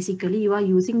basically you are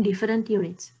using different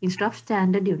units instead of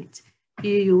standard units.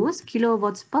 You use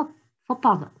kilowatts for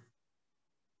power,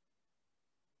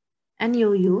 and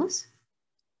you use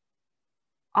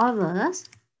hours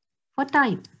for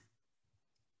time.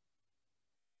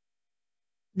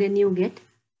 Then you get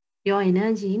your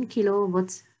energy in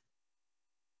kilowatt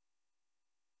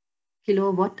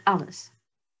hours.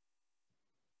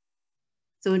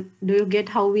 So do you get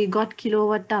how we got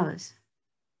kilowatt hours?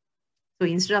 So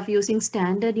instead of using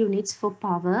standard units for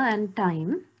power and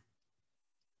time,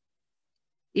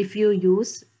 if you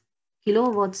use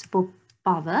kilowatts per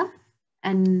power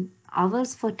and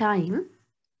hours for time,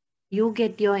 you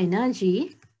get your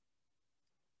energy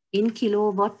in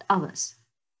kilowatt hours.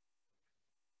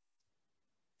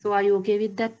 So are you okay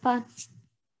with that part?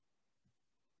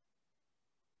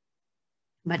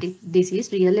 But this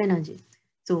is real energy.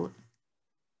 So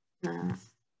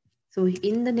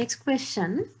in the next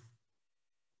question,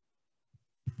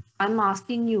 I'm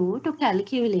asking you to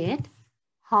calculate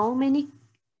how many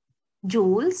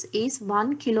joules is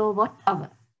 1 kilowatt hour.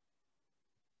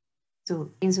 So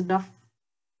instead of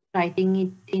writing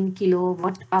it in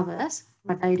kilowatt hours,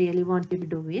 what I really want you to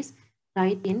do is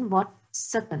write in watt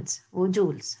seconds or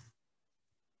joules.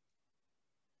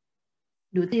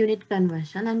 Do the unit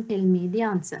conversion and tell me the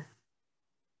answer.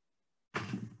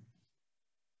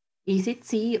 Is it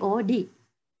C or D?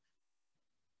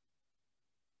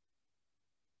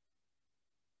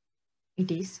 It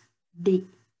is D.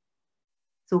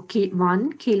 So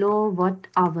 1 kilowatt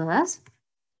hours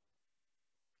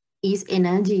is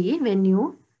energy when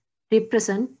you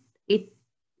represent it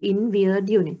in weird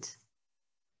units.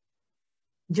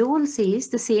 Joule says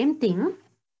the same thing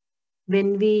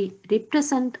when we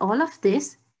represent all of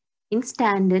this in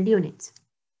standard units.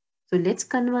 So let's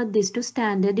convert this to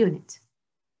standard units.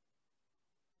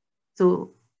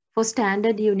 So for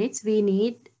standard units, we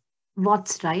need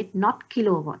watts, right? Not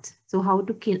kilowatts. So how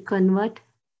to convert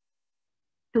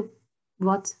to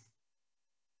watts?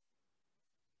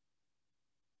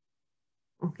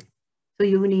 Okay. So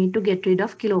you need to get rid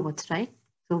of kilowatts, right?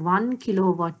 So 1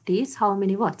 kilowatt is how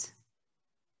many watts?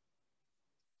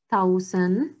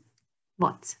 1000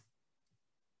 watts.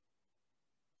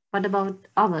 What about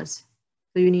hours?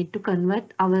 So you need to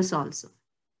convert hours also.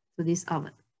 So this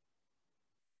hour.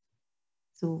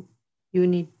 So you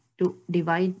need to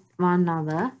divide 1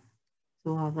 hour.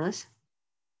 So hours.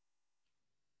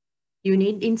 You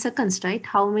need in seconds, right?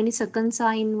 How many seconds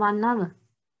are in 1 hour?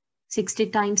 60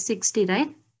 times 60,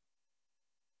 right?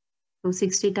 So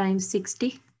 60 times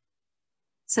 60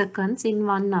 seconds in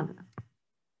 1 hour.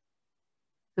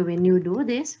 So when you do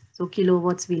this, so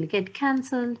kilowatts will get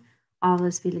cancelled,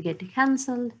 hours will get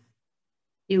cancelled.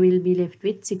 You will be left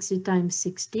with 60 times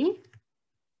 60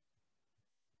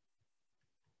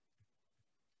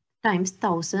 times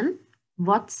 1000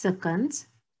 watt seconds.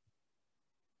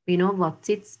 We know watts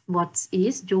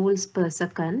is joules per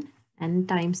second, and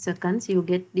times seconds, you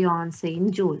get the answer in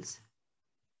joules.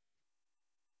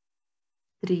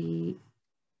 3000.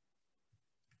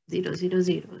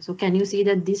 So can you see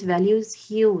that this value is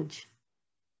huge?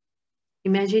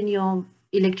 Imagine your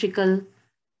electrical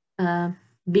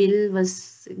bill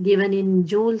was given in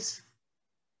joules.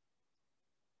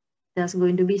 There's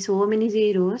going to be so many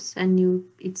zeros, and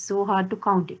it's so hard to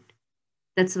count it.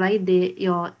 That's why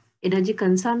your energy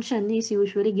consumption is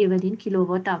usually given in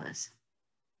kilowatt hours.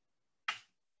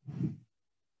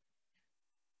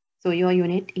 So your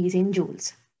unit is in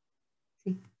joules.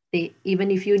 See,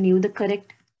 even if you knew the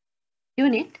correct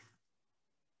unit,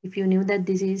 if you knew that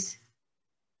this is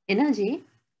energy,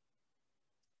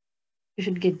 you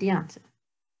should get the answer.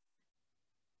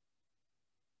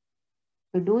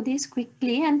 So do this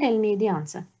quickly and tell me the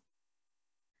answer.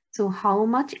 So how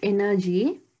much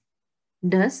energy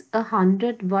does a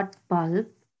 100-watt bulb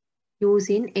use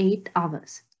in 8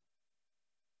 hours?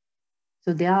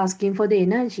 So they are asking for the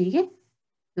energy.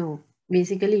 So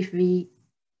basically, if we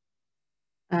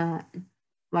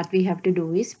what we have to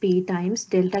do is P times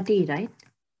delta T, right?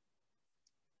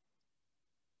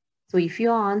 So if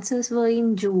your answers were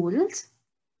in joules,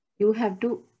 you have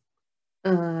to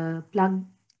plug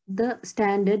the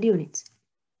standard units.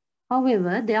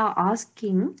 However, they are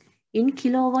asking in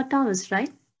kilowatt hours,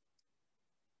 right?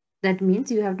 That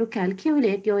means you have to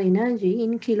calculate your energy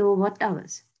in kilowatt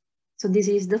hours. So this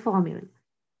is the formula.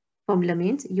 Formula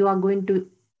means you are going to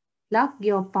plug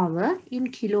your power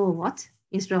in kilowatts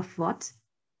instead of watts.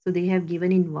 So they have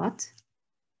given in watts.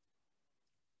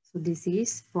 So this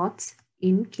is watts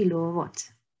in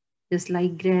kilowatts, just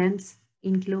like grams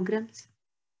in kilograms.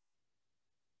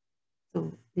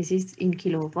 So this is in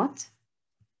kilowatts.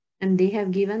 And they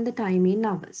have given the time in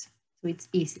hours. So it's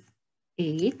easy.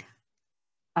 8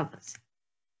 hours.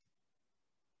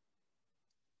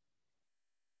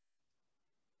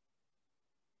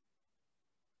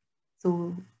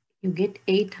 So you get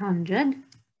 800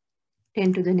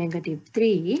 10 to the negative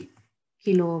 3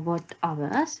 kilowatt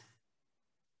hours,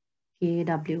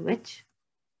 kWh,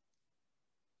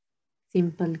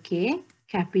 simple K,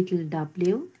 capital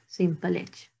W, simple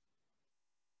H.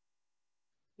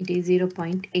 It is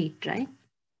 0.8, right?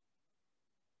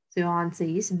 So your answer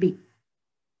is B.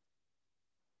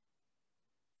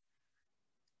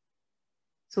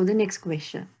 So the next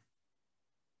question.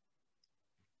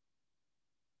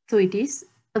 So it is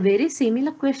a very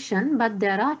similar question, but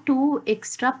there are 2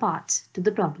 extra parts to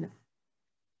the problem.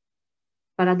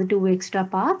 What are the 2 extra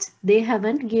parts? They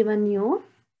haven't given you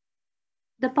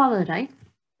the power, right?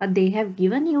 But they have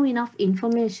given you enough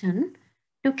information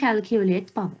to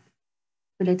calculate power.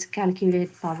 So let's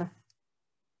calculate power.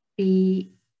 P,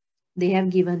 they have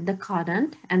given the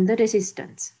current and the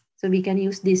resistance. So we can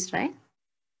use this, right?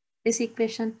 This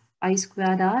equation, I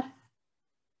squared R.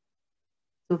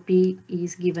 So P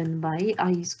is given by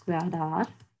I squared R.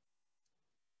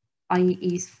 I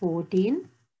is 14.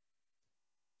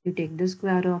 You take the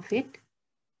square of it.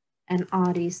 And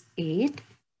R is 8.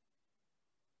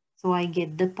 So I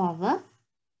get the power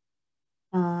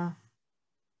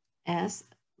as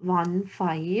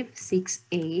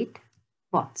 1568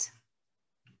 watts.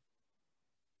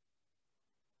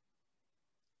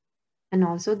 And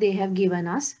also they have given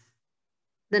us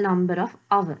the number of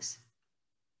hours.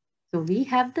 So we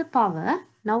have the power.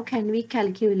 Now can we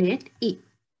calculate E?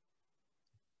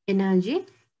 Energy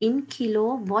in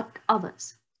kilowatt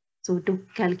hours. So to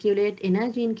calculate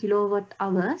energy in kilowatt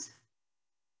hours,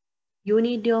 you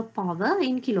need your power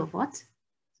in kilowatts.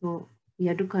 So we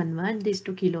have to convert this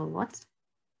to kilowatts.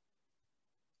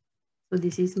 So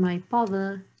this is my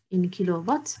power in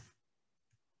kilowatts.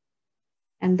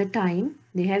 And the time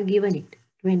they have given it,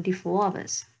 24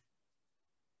 hours.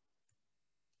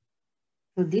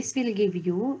 So this will give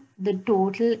you the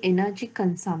total energy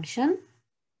consumption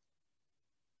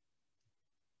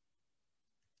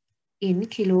in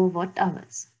kilowatt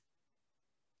hours.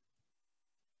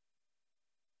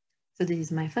 So this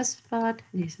is my first part,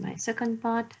 this is my second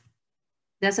part.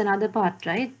 There's another part,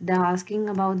 right? They're asking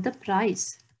about the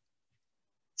price.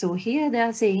 So here they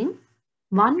are saying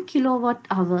 1 kilowatt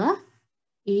hour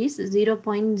is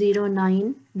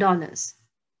 $0.09.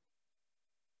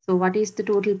 So what is the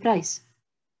total price?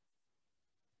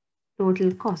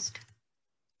 Total cost.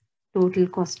 Total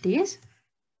cost is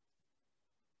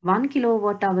 1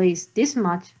 kilowatt hour is this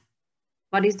much.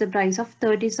 What is the price of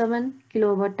 37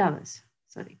 kilowatt hours?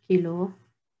 Sorry, kilowatt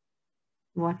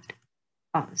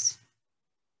hours.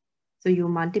 So you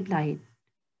multiply it.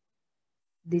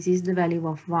 This is the value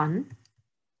of 1.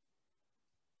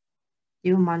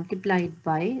 You multiply it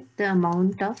by the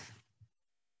amount of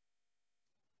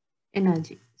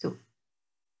energy. So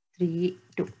 2.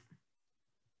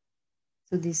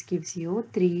 So this gives you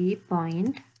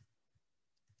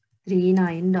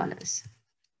 $3.39.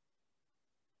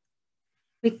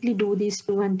 Quickly do these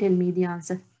 2 and tell me the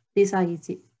answer. These are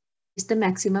easy. It's the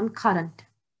maximum current.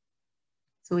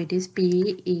 So it is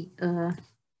P.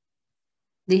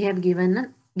 They have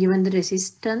given the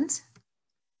resistance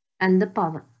and the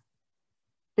power.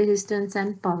 Resistance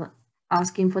and power.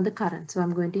 Asking for the current. So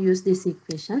I'm going to use this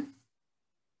equation.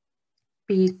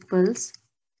 P equals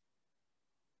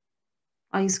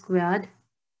I squared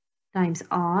times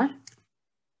R.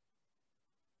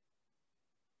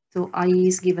 So I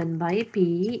is given by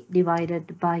P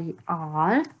divided by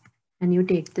R, and you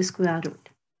take the square root.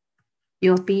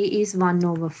 Your P is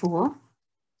 1/4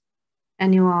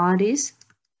 and your R is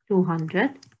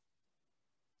 200.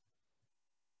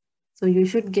 So you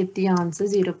should get the answer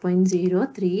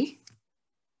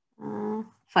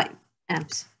 0.035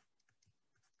 amps.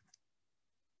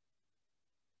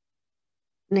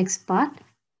 Next part.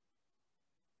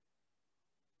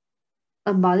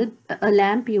 A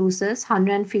lamp uses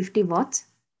 150 watts.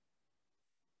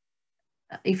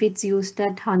 If it's used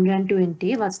at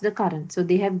 120, what's the current? So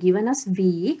they have given us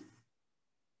V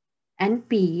and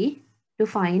P to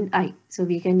find I. So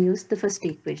we can use the first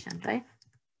equation, right?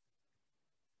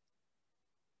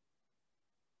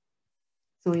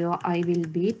 So your I will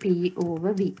be P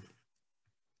over V.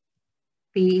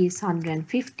 P is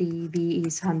 150, V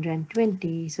is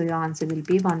 120. So your answer will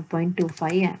be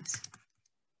 1.25 amps.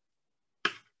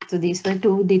 So these were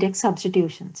 2 direct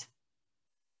substitutions.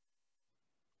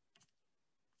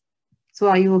 So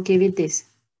are you okay with this?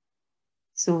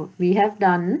 So we have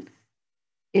done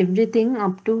everything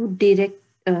up to direct,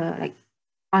 like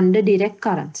under direct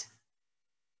currents.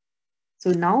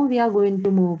 So now we are going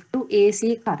to move to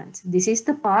AC currents. This is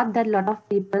the part that a lot of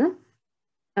people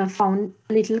found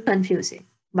a little confusing,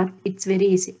 but it's very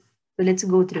easy. So let's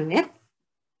go through it.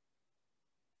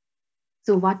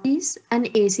 So what is an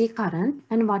AC current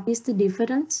and what is the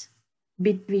difference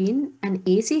between an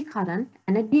AC current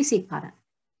and a DC current?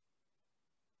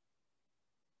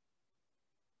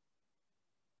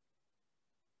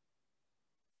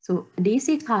 So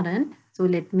DC current, so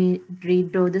let me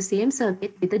redraw the same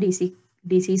circuit with a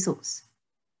DC source.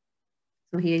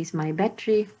 So here is my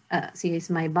battery, here is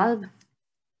my bulb,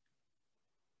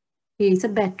 here is a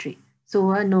battery.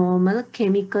 So a normal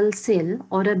chemical cell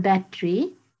or a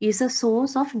battery is a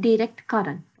source of direct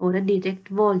current or a direct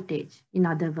voltage. In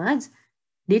other words,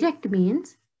 direct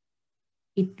means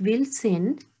it will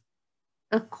send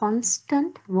a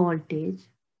constant voltage,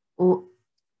 or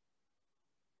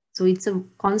so it's a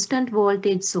constant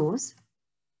voltage source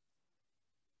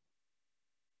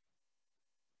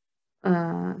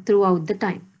throughout the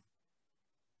time.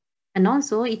 And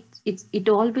also it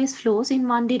always flows in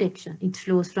one direction. It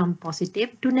flows from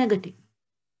positive to negative.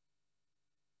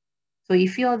 So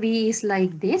if your V is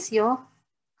like this, your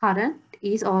current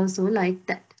is also like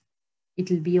that.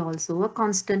 It will be also a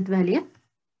constant value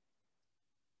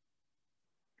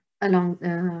along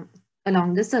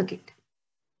the circuit.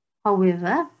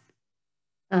 However,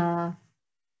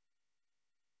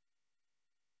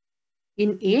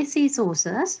 in AC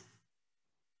sources,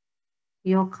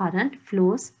 your current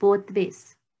flows both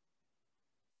ways.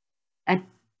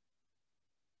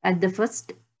 At the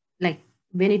first, like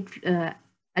when it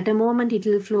at a moment it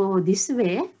will flow this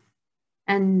way,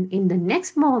 and in the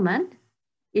next moment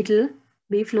it will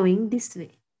be flowing this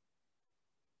way.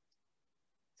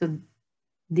 So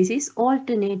this is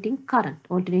alternating current.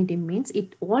 Alternating means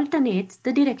it alternates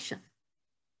the direction.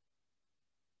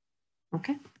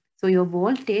 Okay, so your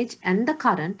voltage and the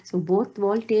current, so both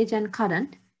voltage and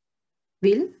current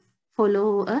will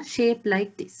follow a shape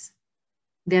like this.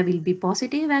 There will be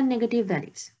positive and negative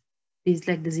values. This is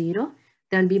like the zero.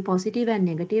 There will be positive and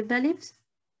negative values.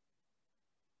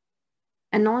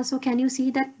 And also, can you see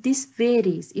that this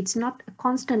varies? It's not a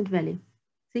constant value.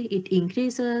 See, it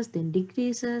increases, then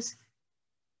decreases.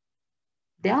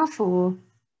 Therefore,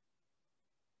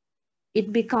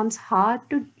 it becomes hard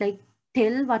to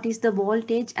tell what is the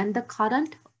voltage and the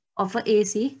current of a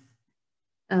AC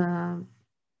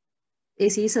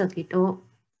circuit or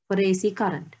for AC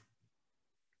current.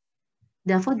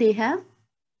 Therefore, they have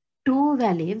two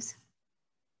values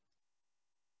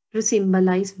to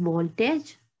symbolize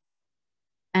voltage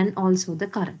and also the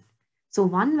current. So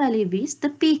one value is the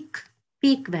peak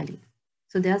value.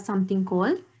 So there's something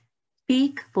called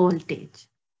peak voltage,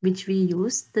 which we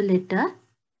use the letter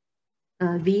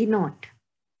V naught.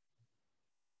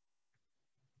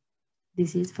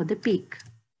 This is for the peak.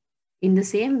 In the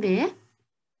same way,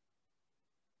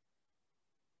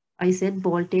 I said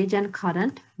voltage and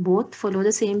current both follow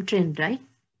the same trend, right?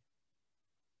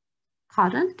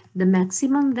 Current, the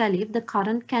maximum value the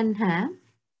current can have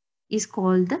is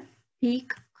called the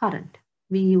peak current.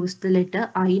 We use the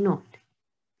letter I naught.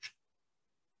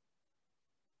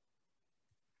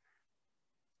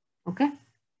 Okay.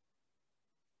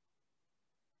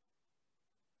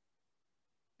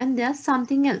 And there's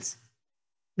something else.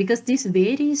 Because this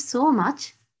varies so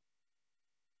much,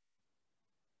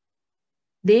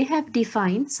 they have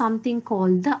defined something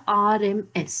called the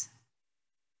RMS.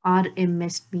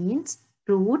 RMS means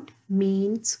root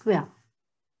mean square.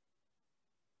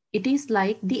 It is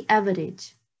like the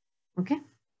average. Okay.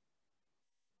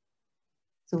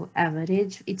 So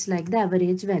average, it's like the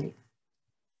average value.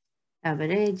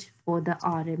 Average for the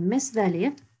RMS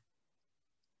value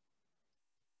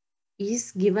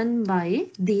is given by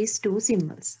these two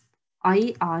symbols.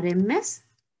 IRMS,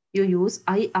 you use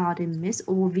IRMS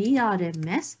or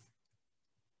VRMS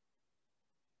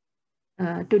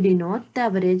to denote the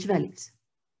average values.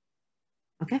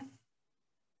 Okay.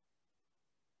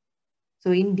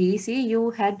 So in DC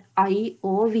you had I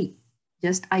or V,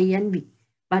 just I and V.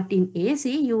 But in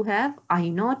AC you have I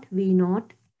naught, V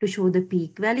naught to show the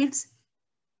peak values,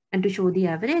 and to show the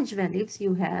average values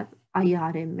you have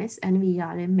IRMS and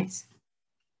VRMS.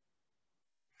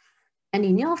 And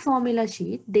in your formula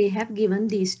sheet they have given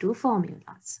these two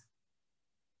formulas,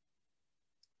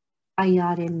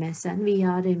 IRMS and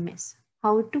VRMS.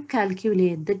 How to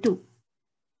calculate the two,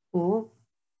 or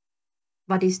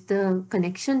what is the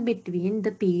connection between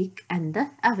the peak and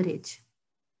the average.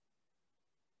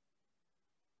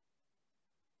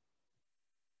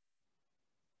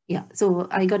 Yeah, so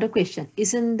I got a question.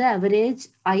 Isn't the average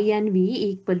I and V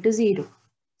equal to 0?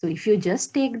 So if you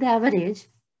just take the average,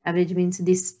 Average means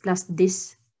this plus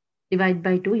this divide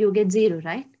by 2, you get 0,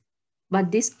 right?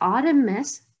 But this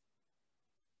RMS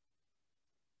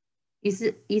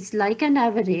is like an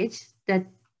average that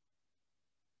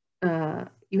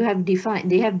they have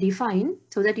defined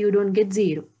so that you don't get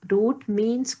 0. Root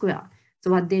mean square. So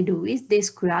what they do is they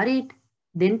square it,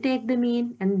 then take the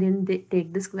mean, and then they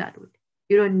take the square root.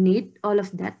 You don't need all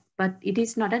of that, but it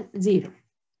is not a 0.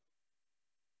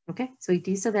 Okay, so it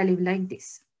is a value like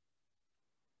this.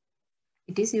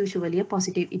 It is usually a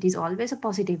positive. It is always a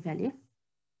positive value.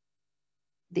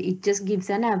 It just gives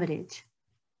an average.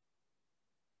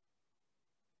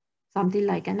 Something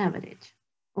like an average.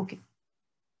 Okay.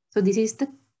 So this is the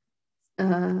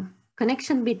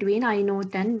connection between I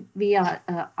naught and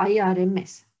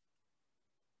IRMS.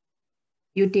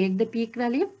 You take the peak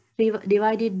value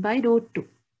divided by root 2.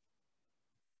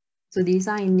 So these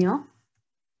are in your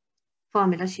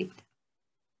formula sheet.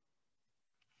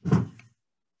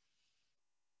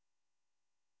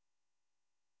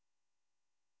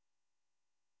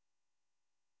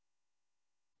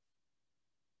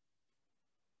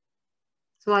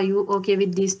 So are you okay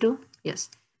with these two? Yes.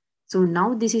 So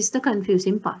now this is the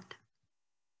confusing part.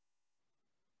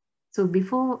 So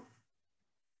before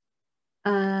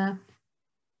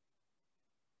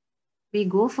we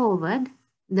go forward,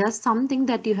 there's something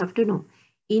that you have to know.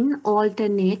 In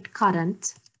alternate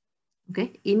currents,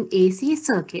 okay, in AC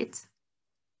circuits,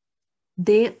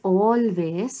 they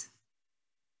always,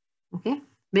 okay,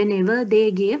 whenever they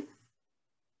give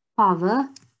power,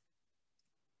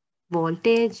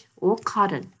 voltage or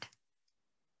current,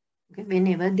 okay,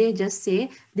 whenever they just say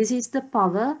this is the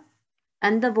power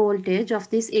and the voltage of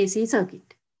this AC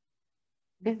circuit,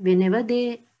 okay, whenever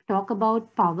they talk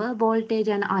about power, voltage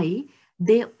and I,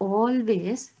 they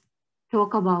always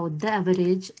talk about the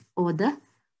average or the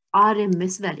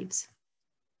RMS values.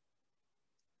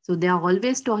 So they are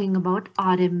always talking about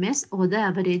RMS or the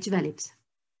average values.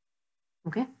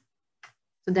 Okay.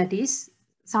 So that is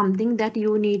something that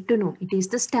you need to know. It is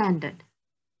the standard.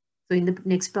 So in the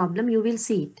next problem, you will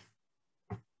see it.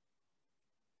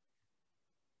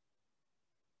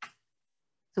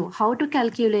 So how to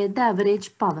calculate the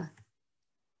average power?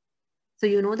 So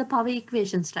you know the power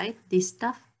equations, right? This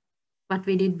stuff, what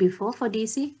we did before for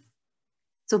DC.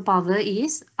 So power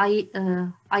is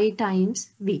I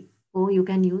times V, or you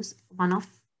can use one of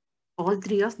all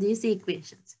three of these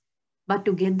equations. But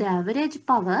to get the average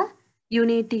power, you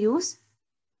need to use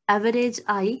average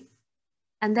I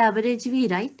and the average V,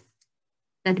 right?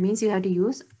 That means you have to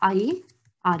use I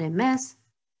RMS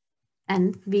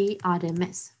and V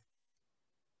RMS.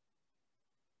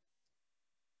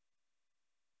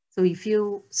 So if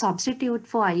you substitute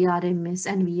for I RMS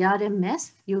and V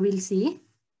RMS, you will see.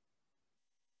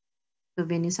 So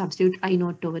when you substitute I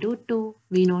naught over root 2,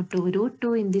 V naught over root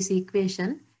 2 in this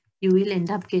equation, you will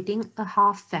end up getting a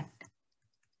half factor.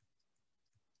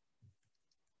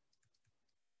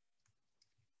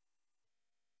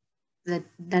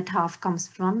 That half comes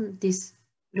from this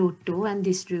root 2 and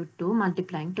this root 2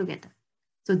 multiplying together.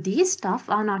 So these stuff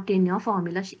are not in your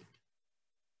formula sheet.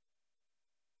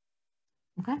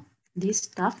 Okay, this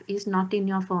stuff is not in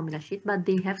your formula sheet, but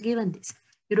they have given this.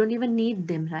 You don't even need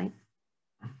them, right?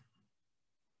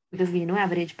 Because we know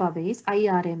average power is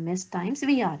IRMS times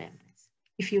VRMS.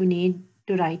 If you need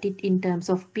to write it in terms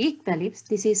of peak values,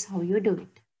 this is how you do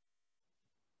it.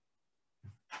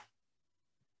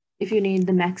 If you need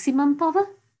the maximum power,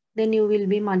 then you will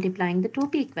be multiplying the two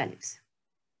peak values.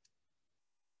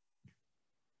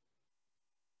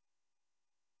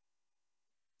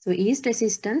 So is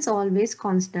resistance always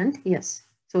constant? Yes.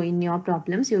 So in your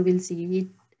problems, you will see it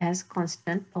as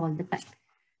constant all the time.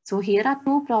 So here are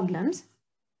two problems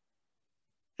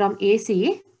from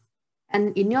AC,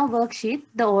 and in your worksheet,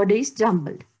 the order is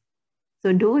jumbled.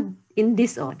 So do in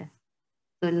this order.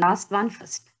 So last one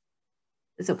first.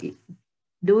 So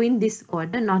do in this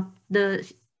order, not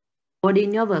the order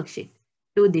in your worksheet.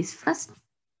 Do this first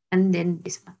and then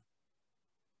this one.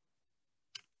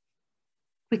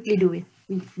 Quickly do it.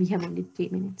 We have only 3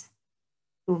 minutes,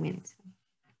 2 minutes.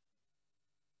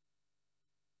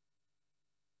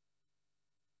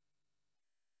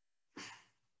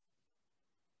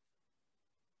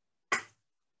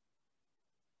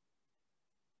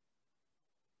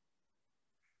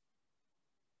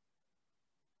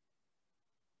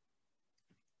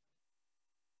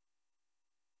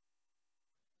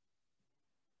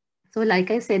 So like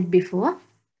I said before,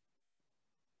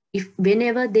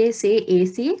 whenever they say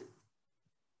AC,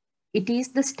 it is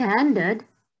the standard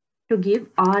to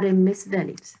give RMS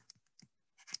values.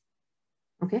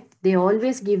 Okay, they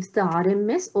always gives the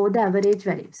RMS or the average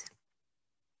values.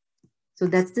 So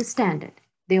that's the standard.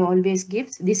 They always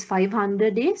give this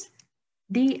 500 is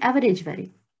the average value.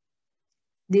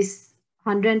 This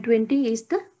 120 is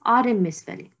the RMS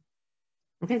value.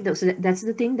 Okay, so that's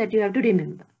the thing that you have to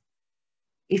remember.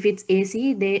 If it's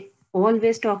AC, they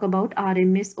always talk about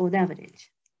RMS or the average.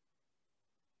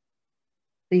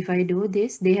 So if I do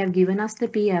this, they have given us the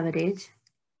P average.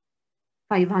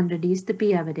 500 is the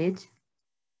P average.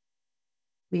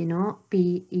 We know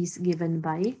P is given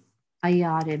by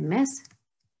IRMS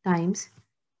times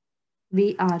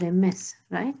VRMS,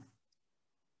 right?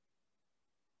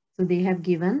 So they have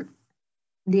given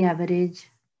the average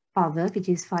power, which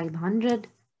is 500.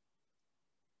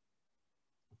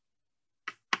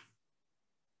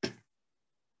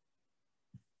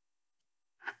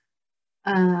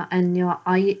 And your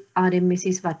IRMS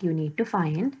is what you need to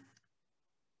find.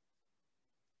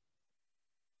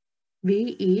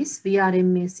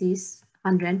 VRMS is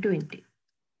 120.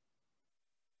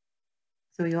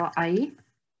 So your I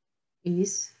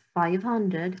is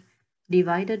 500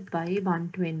 divided by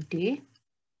 120.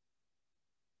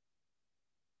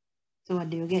 So what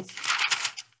do you get?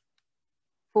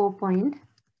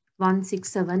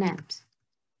 4.167 amps.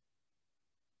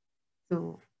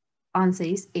 So answer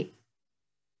is A.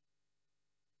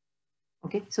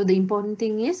 Okay, so the important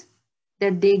thing is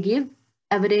that they give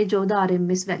average of the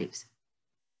RMS values.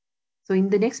 So in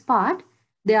the next part,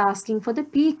 they are asking for the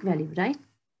peak value, right?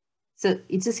 So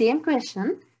it's the same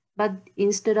question, but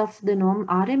instead of the norm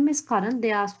RMS current,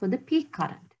 they ask for the peak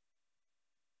current.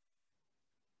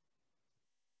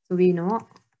 So we know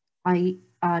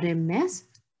IRMS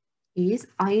is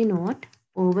I naught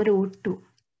over root 2.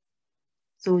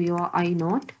 So your I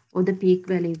naught or the peak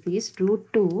value is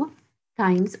root 2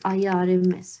 times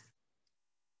IRMS.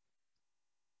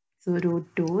 So root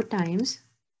 2 times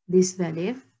this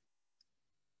value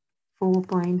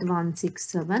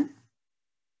 4.167.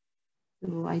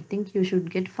 So I think you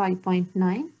should get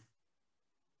 5.9.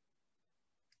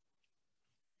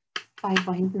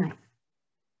 5.9.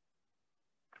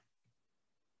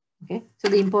 Okay, so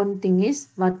the important thing is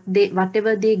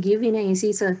whatever they give in a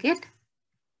AC circuit,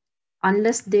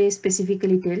 unless they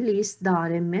specifically tell, is the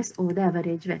RMS or the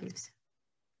average values.